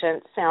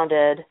patient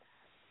sounded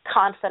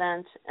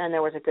confident, and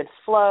there was a good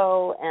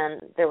flow,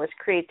 and there was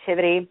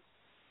creativity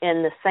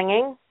in the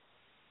singing.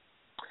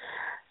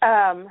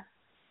 And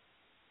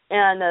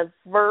the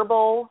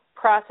verbal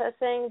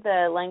processing,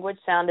 the language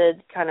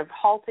sounded kind of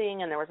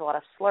halting, and there was a lot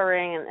of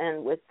slurring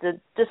and with the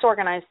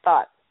disorganized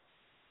thought.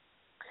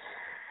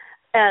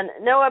 And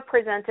Noah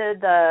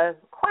presented the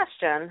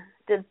question,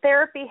 did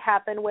therapy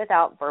happen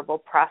without verbal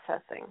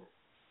processing?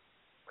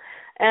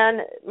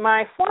 And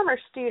my former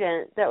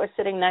student that was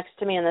sitting next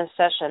to me in this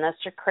session,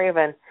 Esther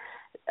Craven,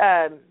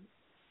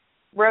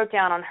 wrote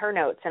down on her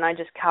notes, and I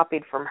just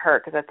copied from her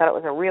because I thought it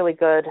was a really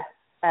good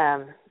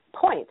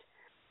point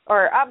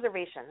or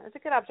observation. It's a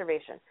good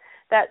observation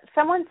that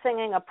someone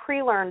singing a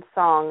pre-learned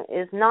song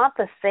is not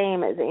the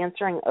same as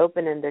answering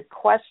open-ended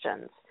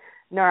questions,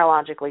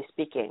 neurologically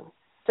speaking.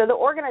 So the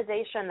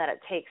organization that it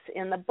takes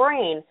in the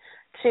brain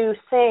to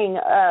sing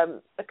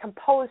a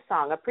composed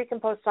song, a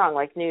pre-composed song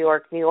like New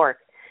York, New York,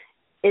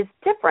 is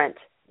different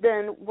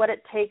than what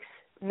it takes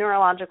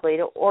neurologically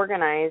to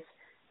organize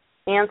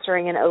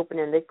answering an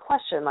open-ended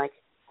question like,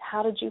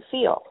 how did you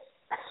feel?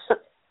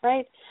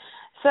 Right?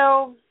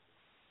 So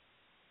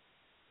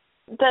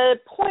the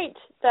point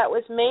that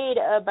was made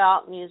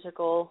about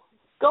musical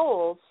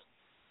goals,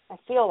 I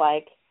feel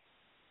like,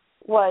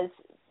 was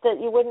that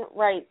you wouldn't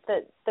write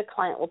that the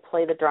client will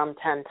play the drum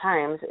 10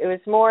 times. It was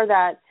more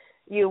that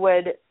you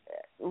would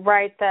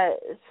write that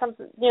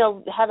something,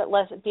 have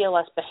it be a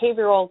less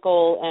behavioral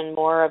goal and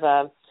more of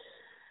a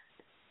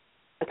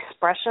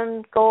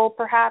expression goal,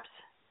 perhaps.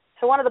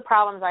 So one of the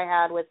problems I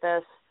had with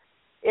this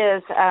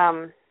is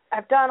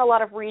I've done a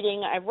lot of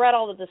reading. I've read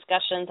all the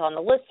discussions on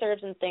the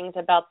listservs and things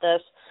about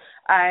this.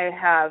 I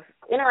have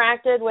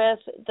interacted with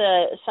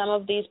some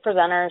of these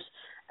presenters,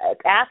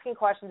 asking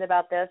questions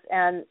about this,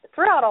 and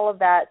throughout all of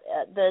that,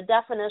 the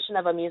definition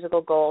of a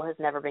musical goal has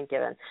never been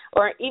given,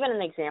 or even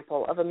an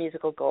example of a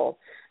musical goal.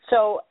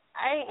 So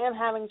I am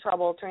having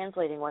trouble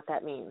translating what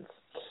that means.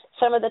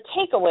 Some of the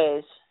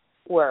takeaways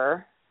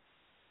were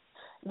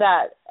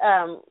that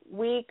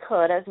we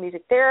could, as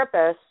music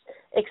therapists,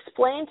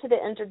 explain to the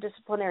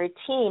interdisciplinary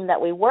team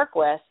that we work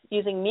with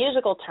using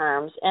musical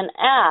terms and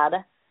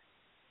add,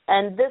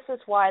 and this is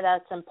why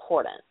that's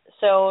important.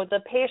 So the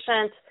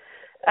patient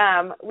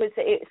was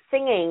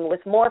singing with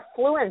more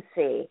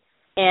fluency,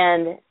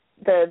 and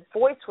the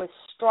voice was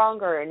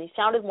stronger, and he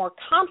sounded more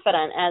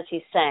confident as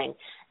he sang.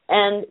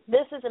 And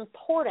this is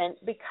important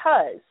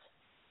because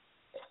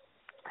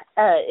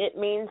it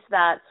means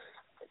that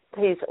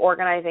he's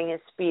organizing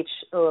his speech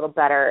a little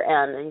better,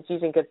 and he's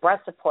using good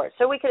breath support.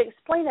 So we could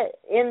explain it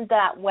in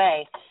that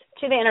way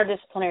to the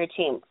interdisciplinary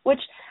team, which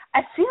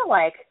I feel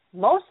like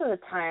most of the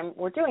time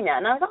we're doing that.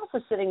 And I was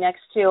also sitting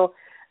next to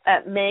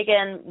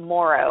Megan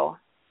Morrow,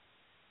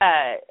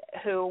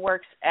 who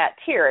works at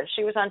TIR, and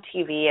she was on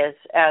TV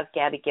as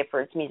Gabby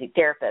Gifford's music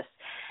therapist.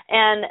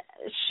 And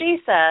she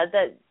said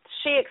that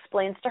she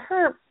explains to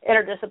her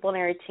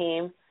interdisciplinary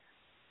team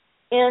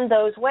in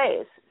those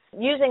ways,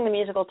 using the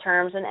musical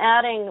terms and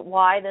adding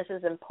why this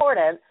is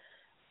important,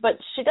 but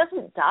she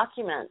doesn't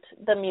document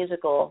the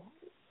musical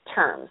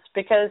terms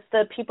because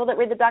the people that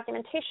read the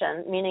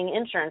documentation, meaning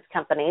insurance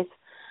companies,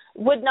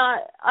 would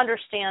not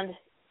understand,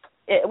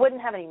 it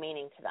wouldn't have any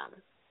meaning to them.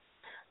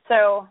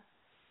 So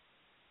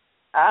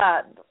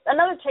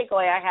another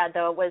takeaway I had,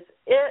 though, was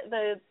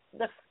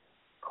the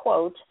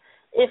quote,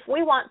 if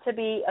we want to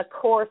be a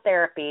core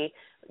therapy,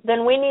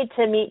 then we need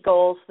to meet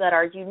goals that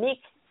are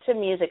unique to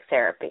music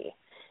therapy.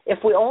 If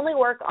we only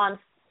work on,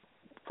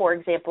 for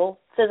example,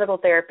 physical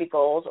therapy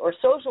goals or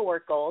social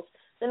work goals,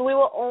 then we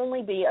will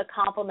only be a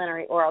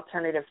complementary or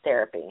alternative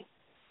therapy.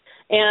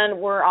 And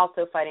we're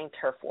also fighting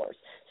turf wars.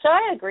 So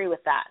I agree with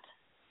that.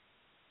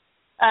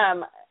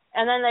 And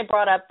then they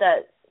brought up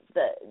that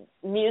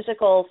the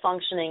musical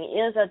functioning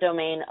is a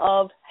domain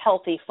of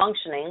healthy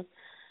functioning,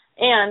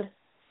 and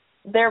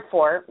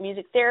therefore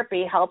music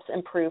therapy helps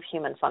improve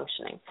human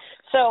functioning.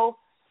 So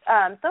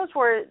those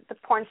were the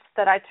points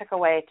that I took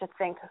away to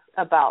think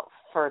about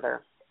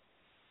further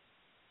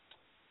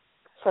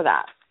for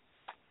that.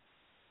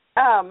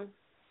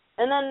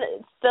 And then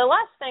the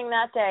last thing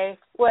that day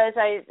was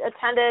I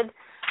attended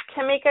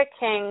Tamika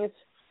King's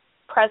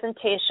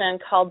presentation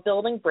called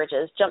Building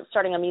Bridges,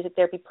 Jumpstarting a Music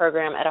Therapy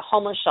Program at a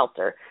Homeless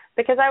Shelter,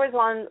 because I was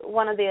on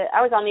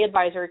the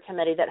advisory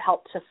committee that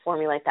helped to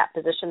formulate that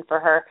position for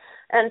her,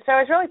 and so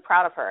I was really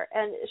proud of her.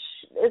 And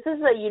this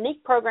is a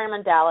unique program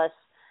in Dallas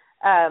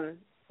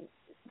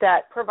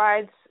that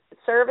provides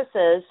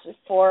services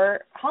for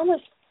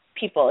homeless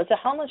people. It's a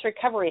homeless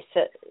recovery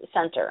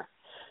center.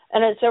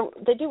 And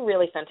they do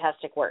really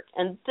fantastic work.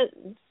 And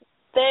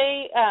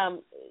they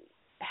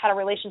had a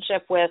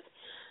relationship with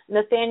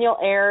Nathaniel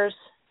Ayers'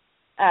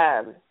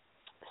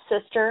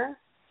 sister,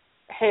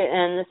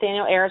 and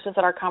Nathaniel Ayers was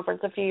at our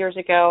conference a few years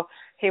ago.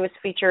 He was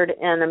featured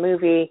in a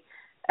movie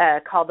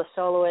called The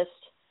Soloist.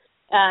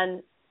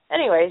 And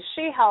anyway,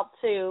 she helped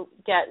to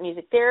get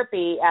music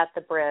therapy at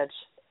the Bridge,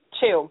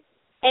 too.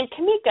 And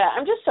Kamika,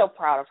 I'm just so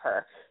proud of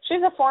her.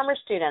 She's a former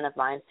student of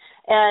mine,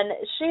 and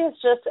she is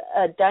just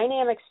a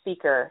dynamic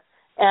speaker.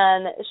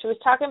 And she was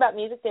talking about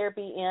music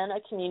therapy in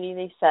a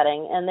community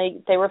setting, and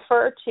they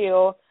refer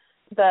to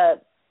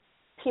the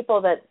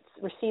people that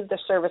receive the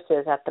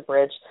services at the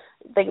Bridge,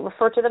 they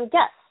refer to them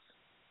guests.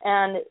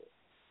 And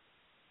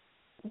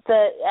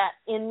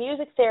in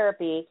music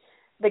therapy,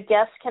 the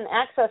guests can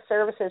access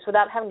services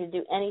without having to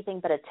do anything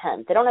but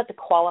attend. They don't have to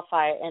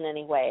qualify in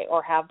any way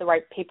or have the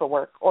right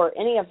paperwork or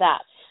any of that.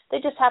 They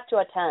just have to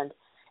attend.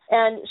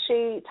 And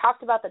she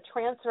talked about the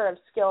transfer of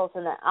skills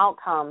and the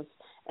outcomes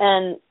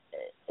and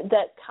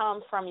that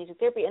come from music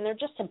therapy, and they're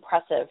just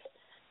impressive.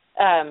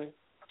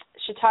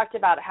 She talked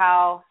about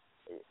how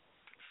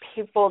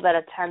people that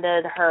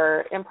attended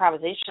her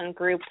improvisation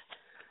group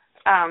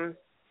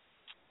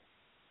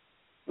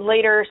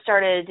later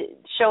started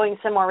showing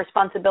some more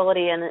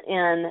responsibility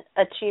in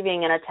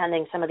achieving and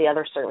attending some of the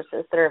other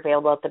services that are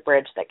available at the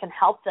Bridge that can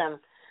help them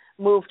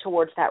move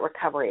towards that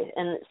recovery.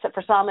 And so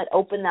for some, it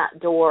opened that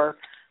door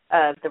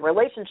of the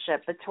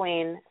relationship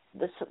between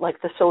the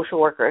social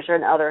workers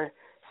and other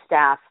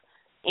staff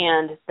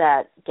and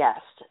that guest.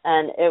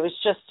 And it was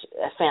just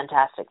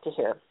fantastic to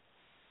hear.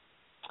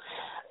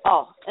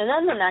 Oh, and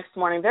then the next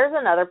morning, there's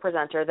another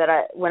presenter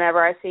that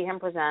whenever I see him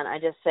present, I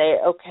just say,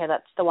 okay,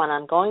 that's the one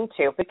I'm going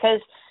to,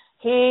 because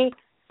he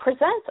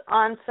presents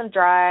on some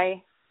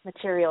dry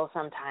material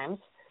sometimes.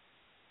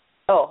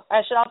 Oh,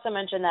 I should also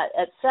mention that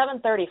at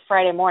 7:30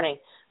 Friday morning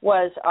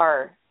was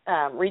our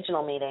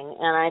regional meeting,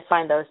 and I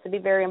find those to be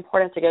very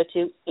important to go to,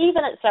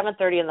 even at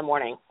 7:30 in the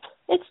morning.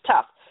 It's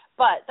tough,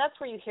 but that's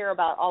where you hear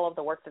about all of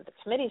the work that the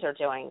committees are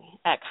doing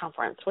at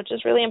conference, which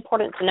is really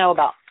important to know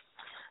about.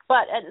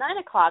 But at 9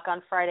 o'clock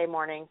on Friday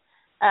morning,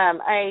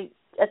 I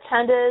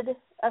attended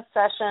a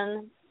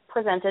session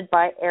presented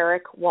by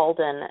Eric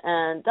Walden.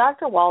 And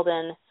Dr.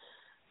 Walden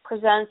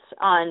presents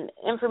on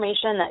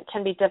information that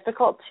can be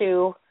difficult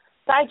to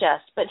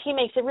digest, but he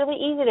makes it really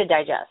easy to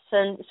digest.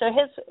 And so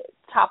his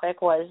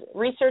topic was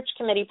Research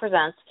Committee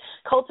Presents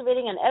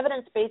Cultivating an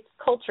Evidence-Based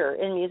Culture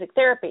in Music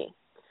Therapy.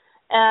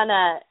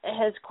 And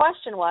his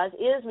question was,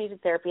 is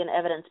music therapy an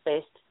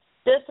evidence-based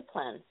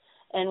discipline?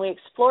 And we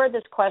explored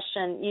this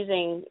question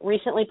using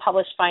recently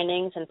published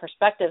findings and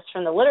perspectives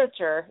from the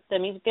literature, the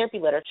music therapy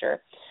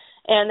literature.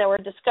 And there were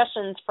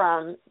discussions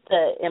from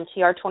the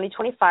MTR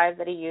 2025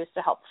 that he used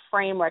to help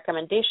frame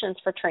recommendations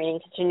for training,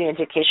 continuing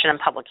education, and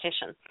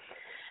publication.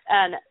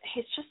 And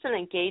he's just an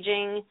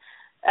engaging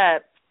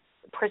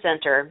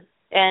presenter.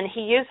 And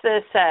he used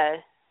this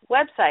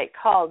website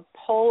called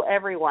Poll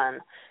Everyone,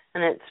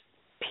 and it's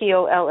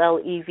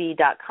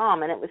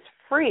POLLEV.com, and it was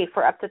free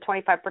for up to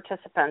 25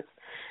 participants.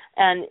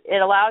 And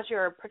it allows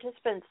your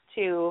participants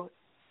to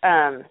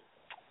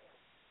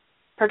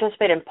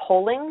participate in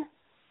polling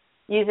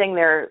using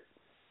their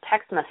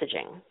text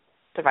messaging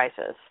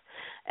devices.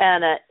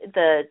 And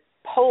the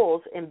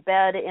polls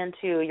embed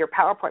into your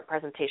PowerPoint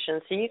presentation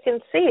so you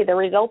can see the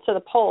results of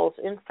the polls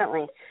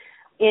instantly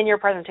in your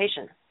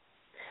presentation.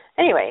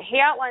 Anyway, he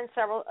outlined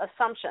several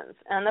assumptions.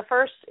 And the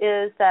first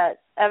is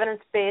that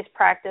evidence-based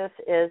practice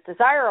is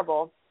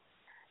desirable,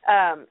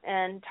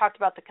 and talked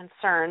about the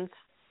concerns,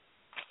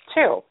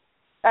 too.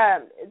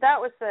 That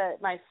was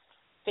my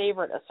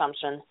favorite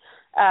assumption.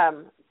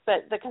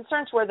 But the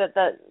concerns were that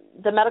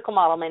the medical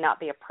model may not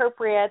be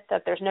appropriate,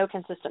 that there's no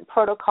consistent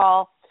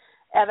protocol,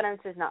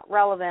 evidence is not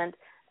relevant,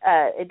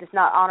 it does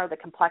not honor the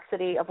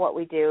complexity of what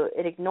we do,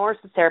 it ignores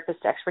the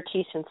therapist's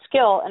expertise and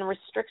skill, and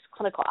restricts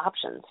clinical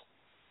options.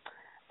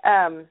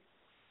 And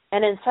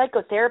in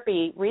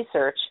psychotherapy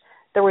research,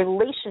 the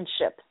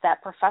relationship,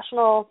 that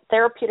professional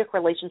therapeutic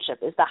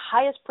relationship, is the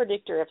highest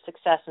predictor of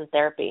success in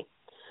therapy.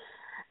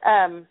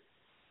 And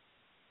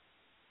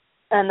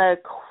the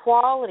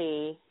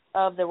quality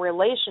of the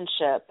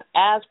relationship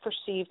as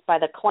perceived by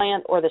the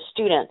client or the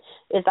student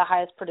is the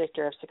highest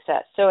predictor of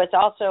success. So it's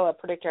also a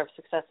predictor of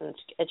success in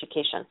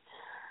education.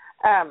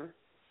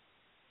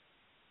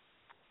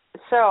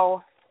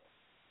 So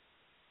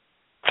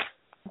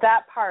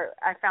that part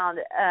I found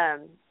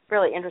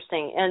really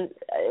interesting. And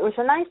it was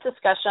a nice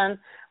discussion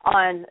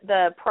on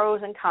the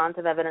pros and cons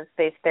of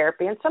evidence-based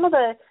therapy. And some of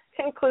the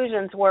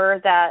conclusions were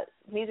that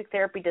music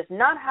therapy does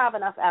not have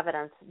enough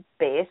evidence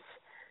base,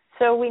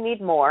 so we need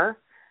more,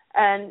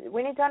 and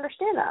we need to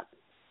understand that.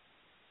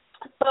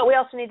 But we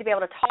also need to be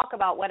able to talk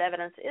about what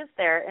evidence is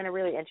there in a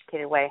really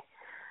educated way.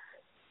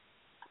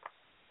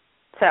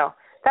 So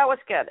that was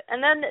good.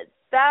 And then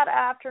that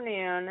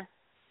afternoon,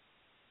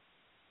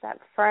 that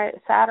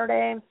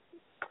Saturday,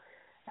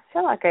 I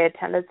feel like I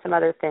attended some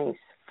other things.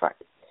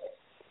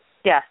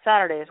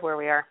 Saturday is where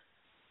we are.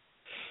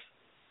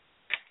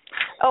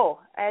 Oh,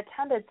 I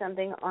attended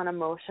something on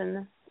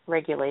emotion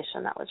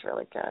regulation. That was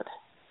really good.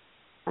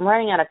 I'm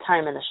running out of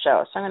time in the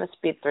show, so I'm going to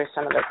speed through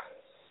some of this.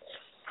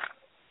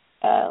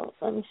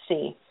 Let me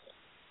see.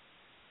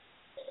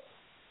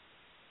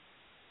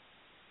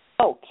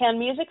 Oh, can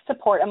music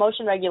support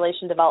emotion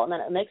regulation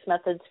development, a mixed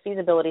methods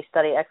feasibility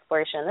study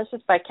exploration? This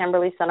is by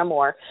Kimberly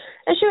Senna-Moore,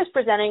 and she was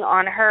presenting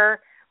on her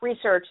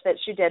research that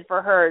she did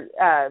for her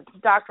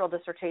doctoral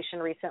dissertation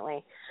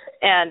recently,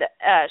 and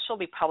she'll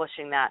be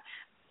publishing that.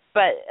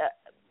 But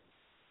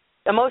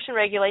emotion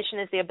regulation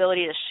is the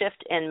ability to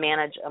shift and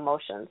manage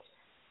emotions.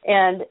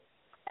 And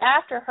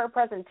after her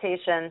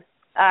presentation,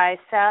 I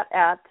sat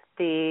at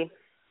the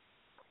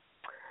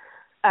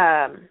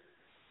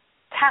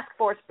task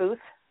force booth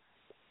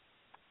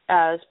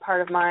as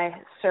part of my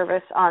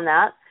service on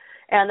that.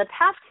 And the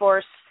task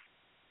force,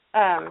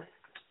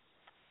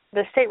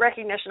 the State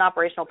Recognition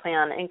Operational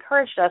Plan,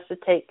 encouraged us to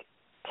take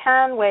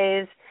 10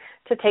 ways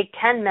to take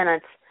 10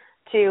 minutes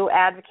to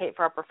advocate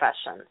for our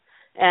profession.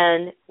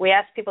 And we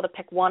asked people to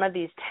pick one of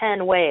these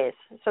 10 ways.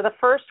 So the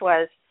first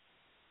was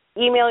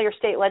email your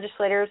state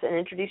legislators and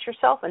introduce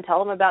yourself and tell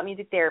them about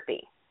music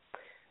therapy.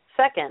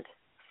 Second,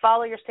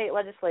 follow your state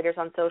legislators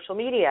on social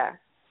media.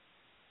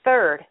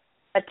 Third,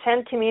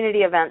 attend community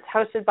events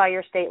hosted by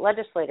your state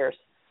legislators.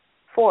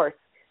 Fourth,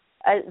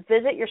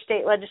 visit your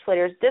state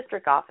legislators'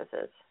 district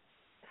offices.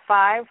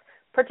 5,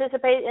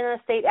 participate in a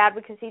state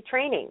advocacy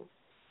training.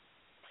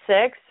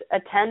 6,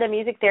 attend a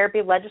music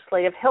therapy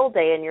legislative Hill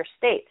Day in your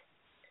state.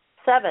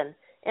 7,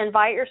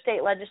 invite your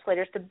state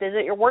legislators to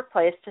visit your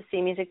workplace to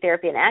see music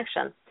therapy in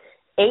action.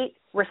 8,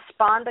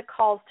 respond to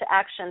calls to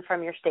action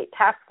from your state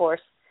task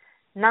force.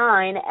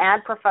 9,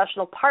 add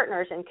professional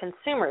partners and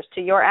consumers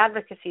to your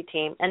advocacy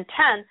team. And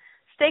 10,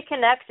 stay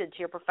connected to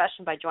your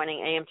profession by joining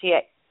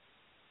AMTA.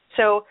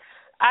 So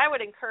I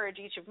would encourage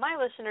each of my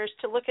listeners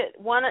to look at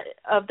one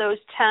of those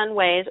 10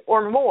 ways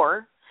or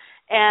more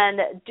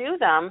and do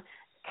them,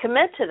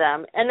 commit to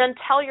them, and then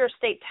tell your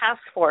state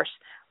task force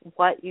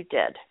what you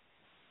did.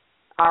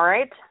 All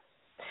right?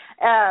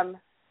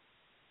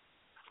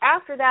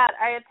 After that,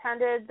 I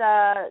attended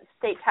the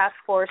state task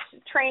force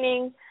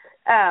training,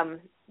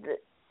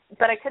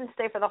 but I couldn't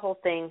stay for the whole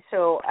thing,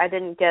 so I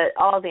didn't get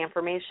all of the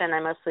information.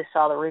 I mostly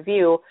saw the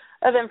review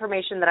of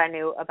information that I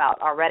knew about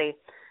already.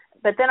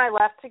 But then I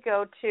left to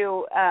go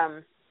to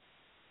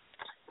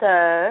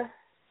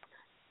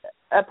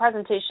a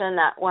presentation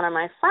that one of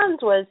my friends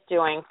was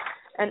doing,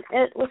 and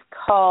it was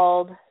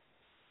called,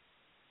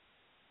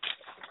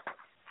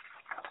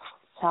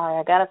 sorry,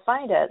 I got to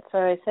find it so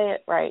I say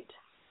it right,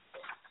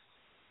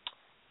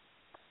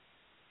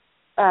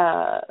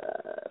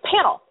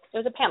 panel. It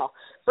was a panel,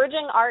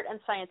 Bridging Art and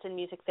Science in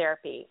Music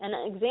Therapy, an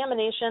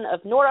examination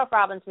of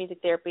Nordhoff-Robbins music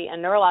therapy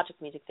and neurologic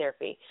music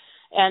therapy.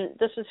 And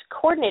this was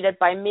coordinated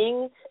by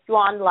Ming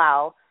Yuan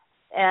Lau,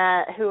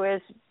 who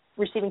is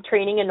receiving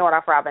training in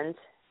Nordhoff-Robbins,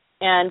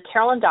 and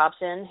Carolyn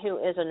Dobson, who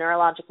is a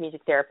neurologic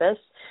music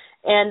therapist.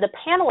 And the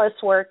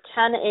panelists were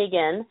Ken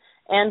Agin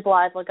and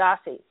Blythe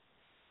Lagasse.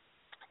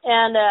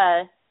 And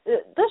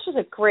this was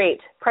a great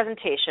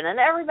presentation, and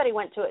everybody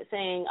went to it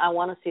saying, I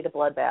want to see the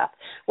bloodbath.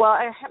 Well,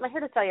 I'm here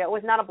to tell you, it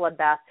was not a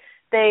bloodbath.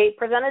 They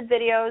presented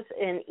videos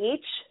in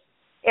each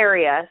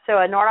area, so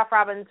a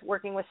Nordhoff-Robbins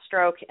working with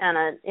stroke and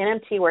an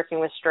NMT working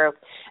with stroke.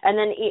 And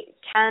then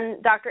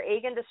Dr.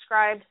 Agin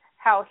described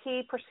how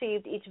he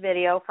perceived each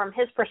video from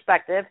his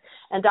perspective,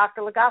 and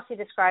Dr. Lagasse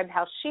described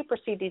how she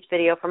perceived each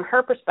video from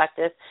her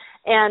perspective.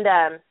 And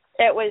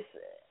it was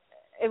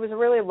a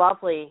really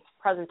lovely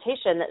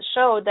presentation that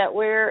showed that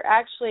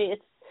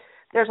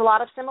there's a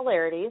lot of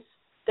similarities,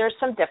 there's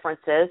some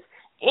differences,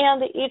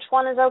 and each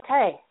one is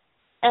okay.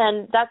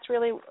 And that's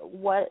really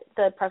what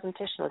the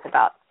presentation was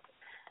about.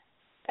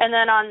 And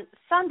then on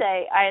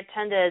Sunday, I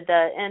attended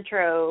the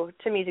Intro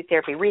to Music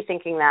Therapy,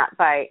 Rethinking That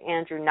by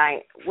Andrew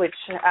Knight, which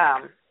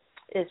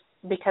is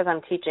because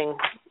I'm teaching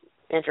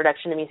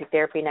Introduction to Music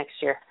Therapy next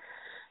year.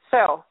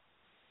 So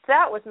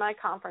that was my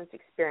conference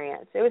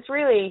experience. It was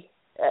really,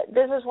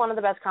 this is one of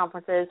the best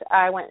conferences.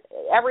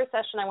 Every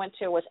session I went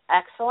to was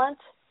excellent.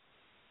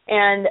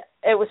 And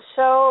it was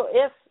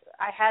if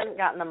I hadn't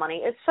gotten the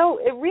money, it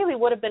really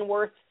would have been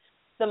worth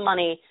the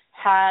money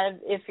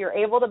if you're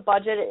able to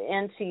budget it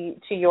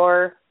into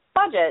your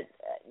budget,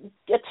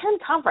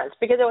 attend conference,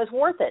 because it was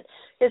worth it.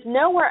 Because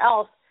nowhere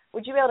else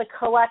would you be able to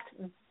collect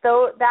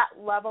that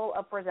level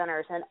of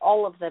presenters and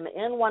all of them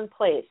in one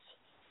place.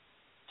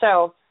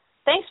 So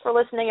thanks for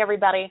listening,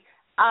 everybody.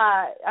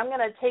 I'm going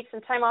to take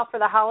some time off for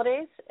the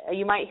holidays.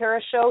 You might hear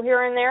a show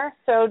here and there,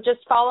 so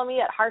just follow me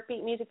at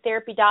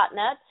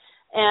heartbeatmusictherapy.net,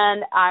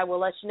 and I will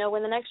let you know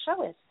when the next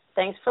show is.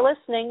 Thanks for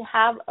listening.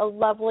 Have a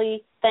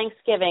lovely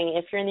Thanksgiving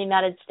if you're in the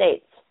United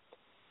States.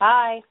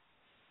 Bye.